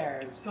Country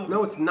Bears. Still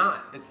No, it's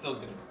not. It's still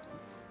good.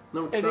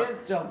 No, it's It not. is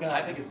still good.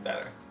 I think it's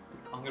better.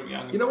 I'm gonna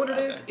be. You know what it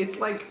is? It's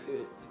like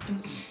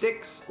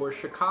Styx or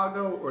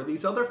Chicago or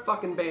these other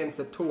fucking bands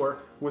that tour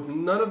with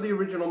none of the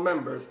original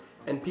members,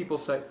 and people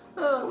say,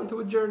 "Oh, I went to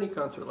a Journey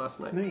concert last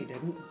night." No, you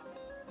didn't.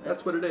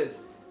 That's what it is.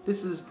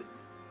 This is.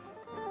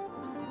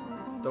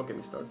 Don't get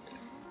me started.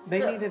 They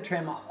So- need to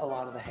trim a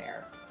lot of the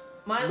hair.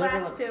 My Liver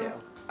last lips two too.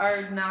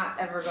 are not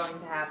ever going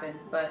to happen,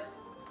 but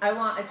I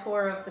want a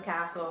tour of the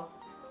castle,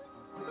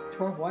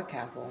 Tour of what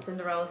castle?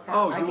 Cinderella's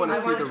Oh, castle. you wanna I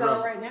see wanna the go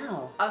room. right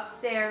now.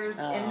 upstairs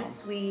in Oh. the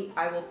suite.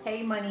 I will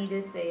pay money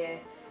to see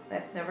it.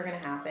 That's never going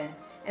to happen.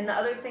 And the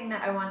other thing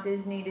that I want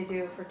Disney to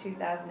do for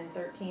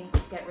 2013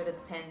 is get rid of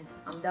the pins.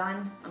 I'm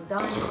done. I'm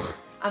done.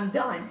 I'm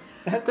done.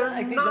 That's They're I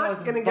think not the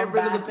most gonna get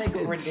rid of the bombastic,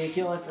 pins.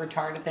 ridiculous,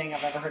 retarded thing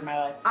I've ever heard in my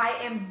life. I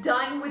am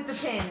done with the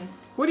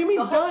pins. What do you mean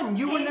The whole done?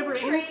 You were pin never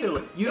tree, into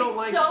it. You don't it's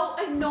like. so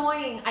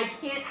annoying. I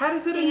can't. How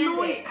does it stand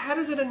annoy? It. How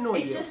does it annoy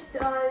It you? just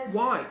does.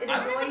 Why? It I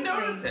don't annoys even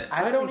notice me. it.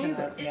 I don't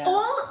either. Yeah.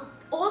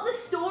 All the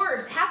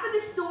stores, half of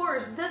the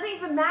stores, doesn't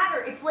even matter.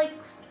 It's like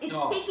it's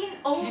No. taking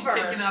over. She's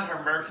taking out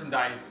her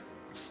merchandise.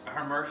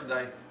 Her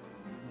merchandise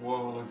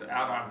woes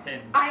out on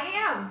pins. I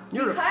am.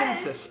 You're a because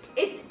pincist.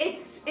 It's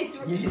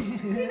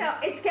you know,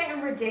 it's getting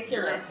You're a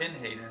ridiculous. pin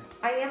hater.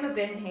 I am a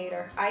pin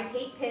hater. I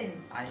hate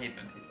pins. I hate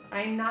them too.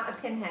 I'm not a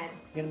pinhead.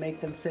 You're gonna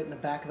make them sit in the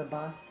back of the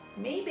bus,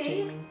 Maybe.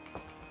 Jamie.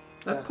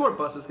 That poor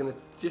bus is gonna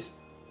just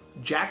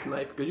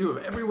jackknife because you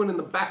have everyone in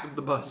the back of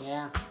the bus.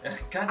 Yeah.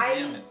 God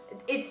damn it.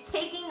 It's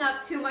taking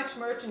up too much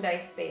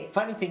merchandise space.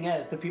 Funny thing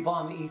is, the people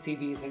on the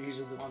ECVs are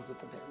usually the ones with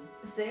the pins.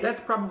 See? That's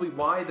probably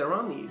why they're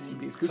on the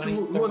ECBs because Funny,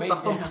 who they're wants to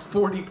way hump down.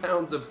 40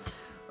 pounds of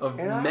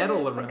Yeah,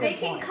 metal it's a around? They Good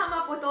can point. come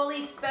up with all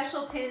these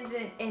special pins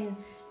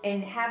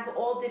and have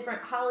all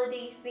different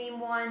holiday theme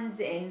ones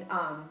and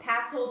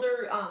pass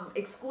holder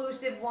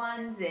exclusive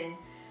ones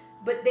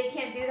but they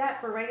can't do that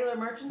for regular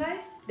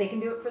merchandise. They can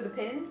do it for the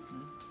pins.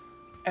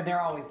 And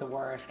they're always the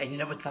worst. And you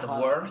know what's the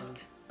holiday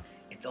worst?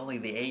 It's only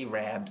the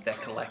Arabs that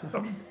collect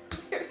them.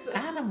 There's a-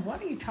 Adam,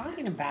 what are you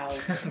talking about?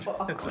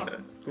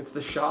 It's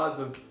the Shahs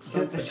of The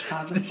Sunset.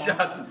 shots the and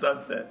shots of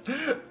sunset.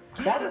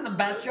 That is the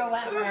best show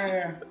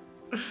ever.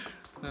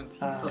 I'll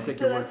take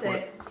So your word that's for it.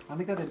 it. I'm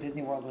gonna go to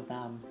Disney World with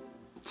them.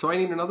 So I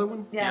need another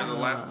one? Yeah. You're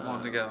the last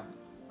one to go.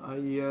 I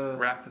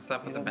Wrap this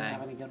up He with a doesn't have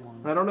bang. any good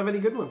ones. I don't have any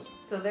good ones.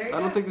 So there you I go.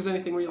 don't think there's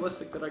anything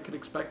realistic that I could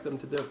expect them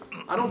to do.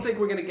 I don't think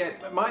we're going to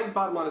get. My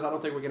bottom line is I don't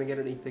think we're going to get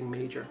anything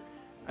major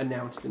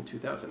announced in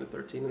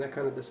 2013, and that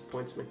kind of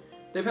disappoints me.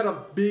 They've had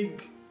a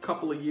big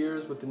couple of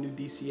years with the new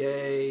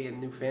DCA and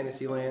new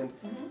Fantasyland.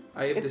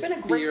 I have It's this been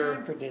a great fear.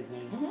 time for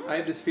Disney. I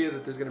have this fear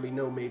that there's going to be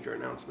no major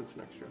announcements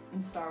next year.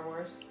 In Star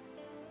Wars.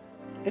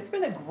 It's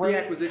been a great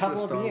acquisition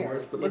couple of Star of years.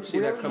 Wars, but let's It's see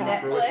that really come to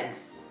has- fruition.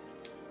 Netflix.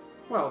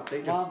 Well, they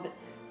just. Well,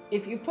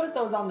 if you put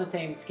those on the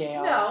same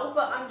scale. No,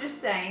 but I'm just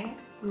saying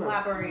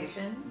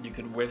collaborations. You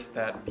could wish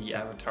that the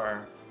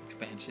Avatar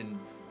expansion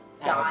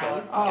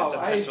Dies. Oh,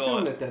 I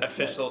assume that's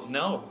official.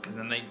 No, because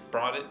then they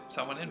brought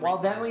someone in. Well,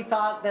 recently. then we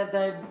thought that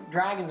the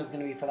dragon was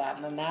going to be for that,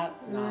 and then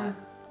that's not.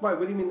 Why?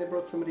 What do you mean they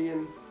brought somebody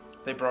in?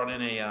 They brought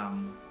in a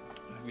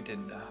who did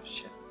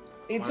shit.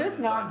 It's One of just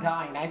the not designers.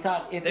 dying. I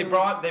thought if They it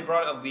brought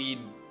a lead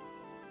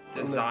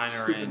From the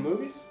designer stupid in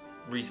movies?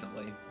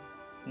 recently.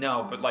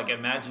 No, but like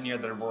Imagineer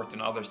that had worked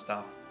in other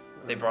stuff,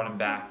 they brought him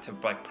back to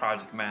like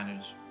project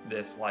manage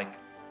this like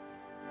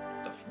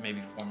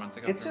maybe 4 months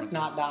ago. it's 3 just months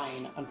not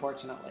dying,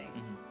 unfortunately.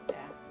 Yeah.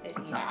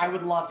 It's I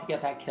would love to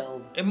get that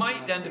killed. It might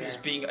next end up year.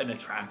 just being an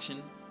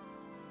attraction.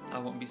 I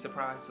wouldn't be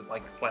surprised with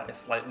like a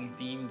slightly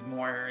themed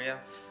more area,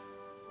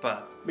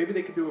 but Maybe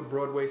they could do a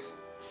Broadway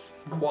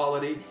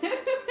quality,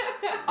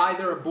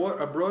 either a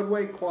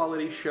Broadway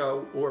quality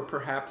show or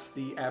perhaps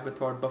the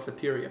Avatar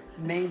Buffeteria,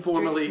 Main Street-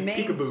 formerly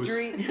Main Peekaboos,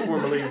 Street.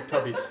 formerly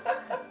Tubbies.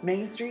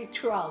 Main Street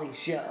Trolley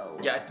Show.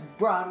 Yeah.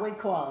 Broadway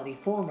quality,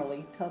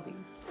 formerly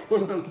Tubbies.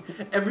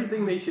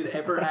 Everything they should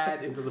ever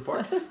add into the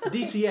park.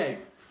 DCA,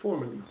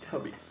 formerly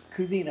Tubbies.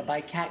 Cuisina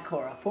by Cat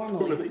Cora,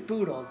 formerly Formerly.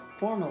 Spoodles,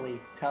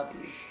 formerly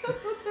Tubbies.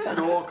 It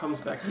all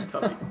comes back to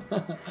Tubby.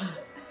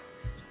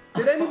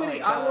 Did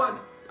anybody?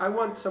 I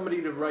want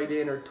somebody to write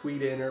in or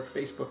tweet in or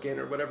Facebook in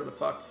or whatever the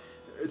fuck.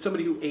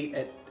 Somebody who ate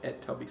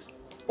at Tubby's.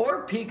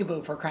 Or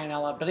Peekaboo for crying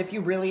out loud. But if you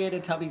really ate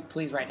at Tubby's,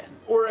 please write in.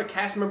 Or a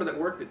cast member that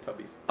worked at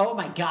Tubby's. Oh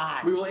my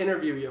god. We will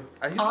interview you.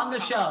 On the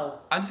show.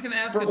 I'm just gonna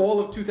ask. For all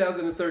of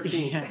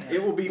 2013. Yeah.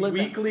 It will be Listen.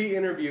 weekly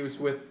interviews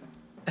with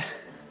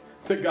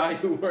the guy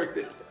who worked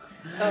at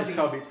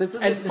Tubby's. This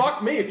is And the-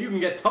 fuck me if you can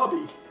get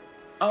Tubby.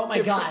 Oh my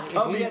If god. If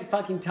Tubby- we had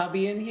fucking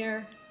Tubby in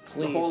here,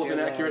 please. The whole of dear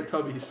inaccurate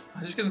Lord. Tubby's.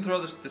 I'm just gonna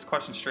throw this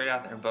question straight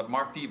out there. But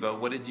Mark Debo,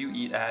 what did you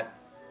eat at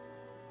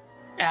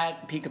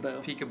At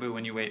Peekaboo. Peekaboo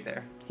when you ate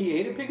there? He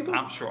ate at Peekaboo?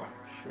 I'm sure.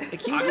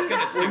 Accusing- I'm just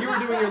gonna When assume. you were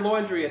doing your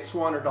laundry at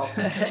Swanerdal.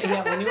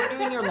 yeah, when you were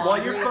doing your laundry.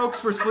 While your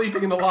folks were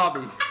sleeping in the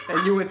lobby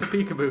and you went to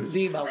Peekaboo's.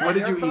 Debo, What when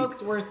did your you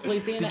folks eat? were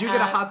sleeping Did you at,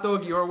 get a hot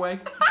dog your way?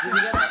 Did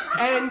you get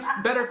And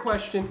better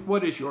question,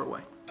 what is your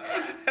way?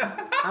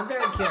 I'm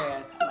very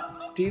curious.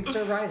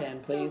 Deepster write in,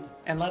 please.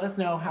 And let us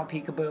know how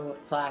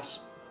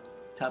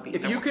Peekaboo/Tubby.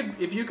 If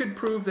you could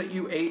prove that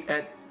you ate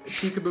at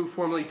Peekaboo,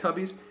 formerly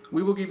Tubby's,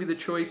 we will give you the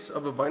choice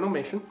of a vinyl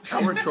Nation,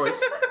 our choice,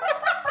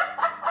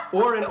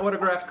 or an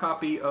autographed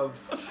copy of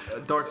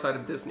Dark Side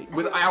of Disney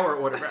with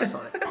our autographs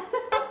on it.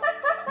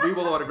 We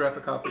will autograph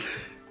a copy.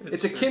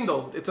 It's a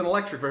Kindle. It's an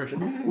electric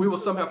version. We will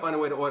somehow find a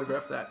way to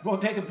autograph that. We'll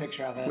take a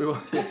picture of it. We will.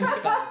 Send it to you.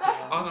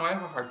 Oh no, I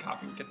have a hard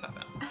copy. We can send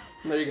that.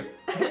 There you go.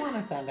 I want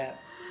to send it.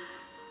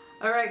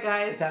 All right,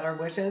 guys. Is that our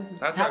wishes?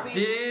 That's our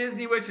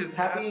Disney wishes.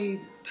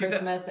 Happy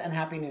Christmas and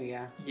Happy New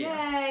Year.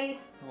 Yeah. Yay.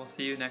 We'll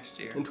see you next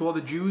year. And to all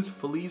the Jews,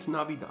 Feliz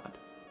Navidad.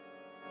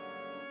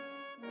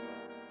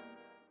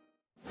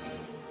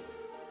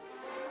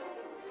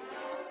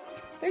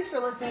 Thanks for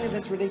listening to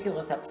this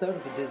ridiculous episode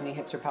of the Disney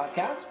Hipster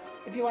Podcast.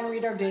 If you want to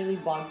read our daily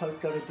blog posts,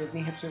 go to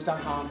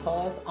DisneyHipsters.com.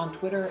 Follow us on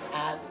Twitter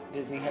at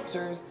Disney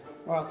Hipsters.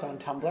 We're also on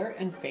Tumblr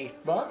and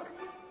Facebook.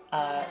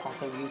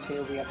 Also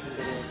YouTube. We have some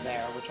videos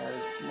there, which are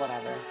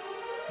whatever,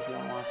 if you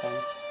want to watch them.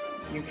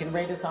 You can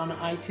rate us on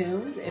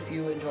iTunes if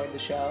you enjoyed the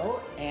show.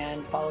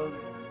 And follow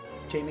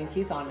Jamie and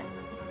Keith on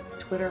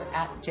Twitter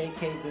at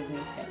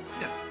JKDisneyHip.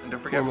 Yes, and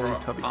don't forget Formerly we're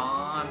Tubby.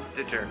 on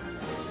Stitcher.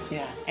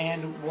 Yeah,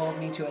 and we'll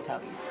meet you at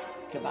Tubby's.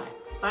 Goodbye.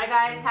 Bye,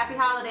 guys. Happy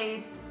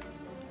holidays.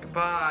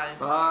 Goodbye.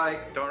 Bye.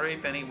 Don't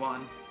rape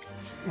anyone.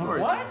 Or-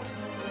 What?